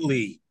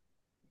immediately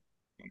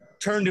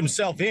turned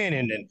himself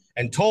in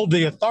and told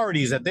the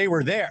authorities that they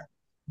were there.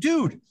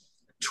 Dude,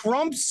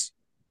 Trump's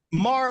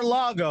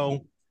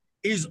Mar-a-Lago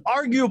is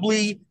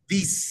arguably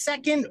the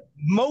second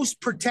most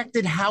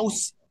protected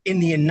house in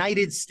the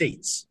United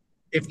States,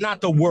 if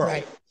not the world.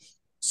 Right.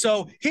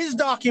 So his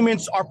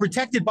documents are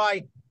protected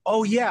by,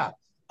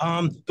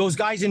 those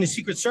guys in the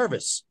Secret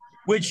Service,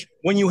 which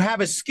when you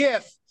have a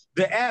SCIF,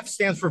 the F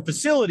stands for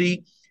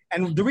facility.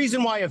 And the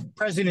reason why a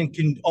president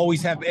can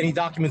always have any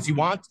documents he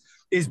wants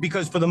is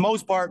because for the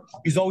most part,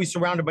 he's always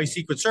surrounded by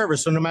Secret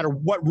Service. So no matter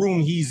what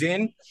room he's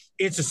in,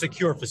 it's a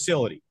secure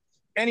facility.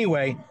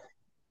 Anyway,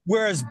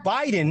 whereas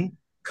Biden,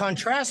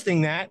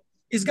 contrasting that,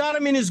 has got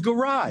him in his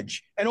garage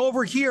and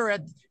over here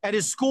at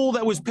his school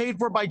that was paid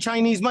for by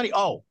Chinese money.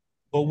 Oh,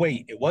 but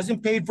wait, it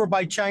wasn't paid for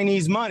by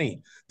Chinese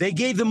money. They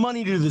gave the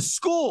money to the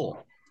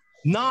school,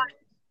 not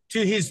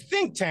to his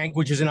think tank,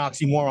 which is an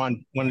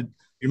oxymoron when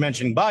you're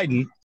mentioning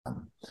Biden.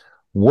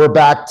 We're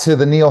back to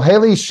the Neil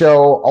Haley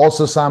Show,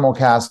 also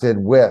simulcasted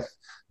with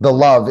the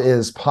Love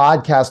Is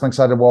podcast. I'm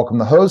excited to welcome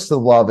the host of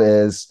the Love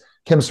Is,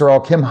 Kim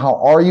Sorrell. Kim, how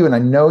are you? And I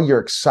know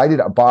you're excited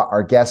about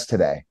our guest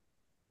today.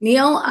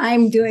 Neil,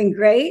 I'm doing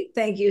great.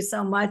 Thank you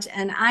so much.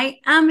 And I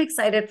am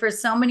excited for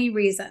so many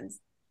reasons.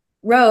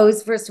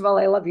 Rose, first of all,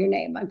 I love your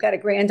name. I've got a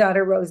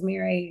granddaughter,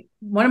 Rosemary,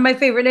 one of my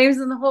favorite names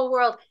in the whole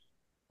world.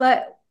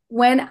 But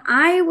when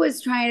I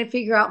was trying to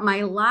figure out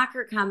my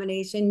locker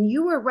combination,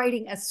 you were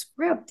writing a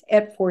script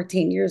at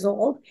 14 years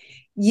old.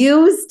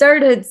 You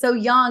started so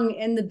young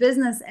in the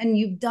business and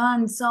you've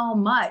done so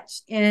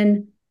much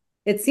in,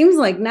 it seems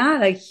like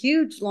not a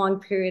huge long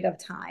period of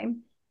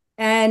time.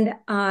 And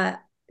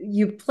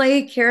you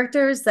play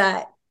characters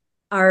that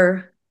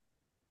are,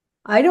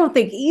 I don't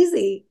think,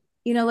 easy.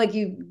 Like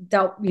you've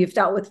dealt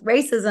with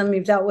racism,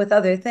 you've dealt with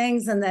other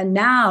things. And then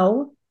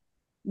now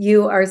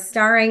you are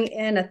starring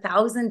in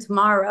 1,000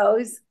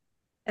 Tomorrows,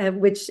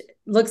 which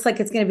looks like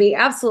it's going to be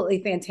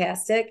absolutely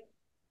fantastic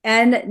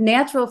and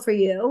natural for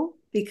you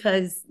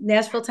because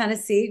Nashville,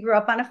 Tennessee, grew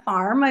up on a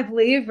farm, I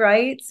believe,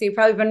 right? So you've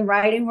probably been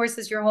riding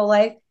horses your whole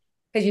life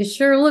because you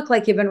sure look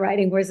like you've been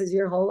riding horses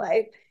your whole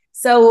life.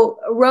 So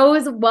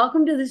Rose,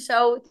 welcome to the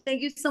show.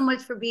 Thank you so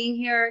much for being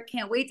here.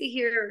 Can't wait to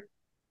hear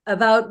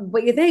about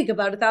what you think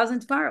about 1,000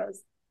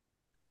 Tomorrows.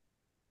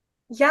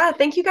 Yeah,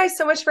 thank you guys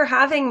so much for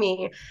having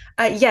me.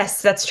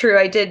 Yes, that's true.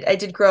 I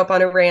did grow up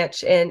on a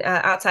ranch in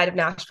outside of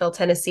Nashville,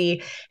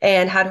 Tennessee,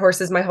 and had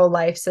horses my whole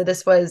life. So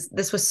this was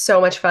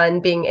so much fun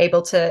being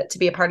able to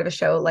be a part of a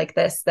show like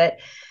this that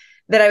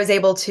that I was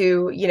able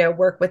to,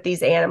 work with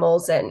these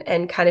animals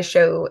and kind of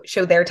show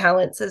their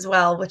talents as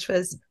well,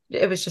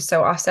 it was just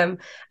so awesome.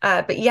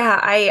 But yeah,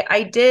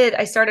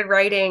 I started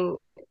writing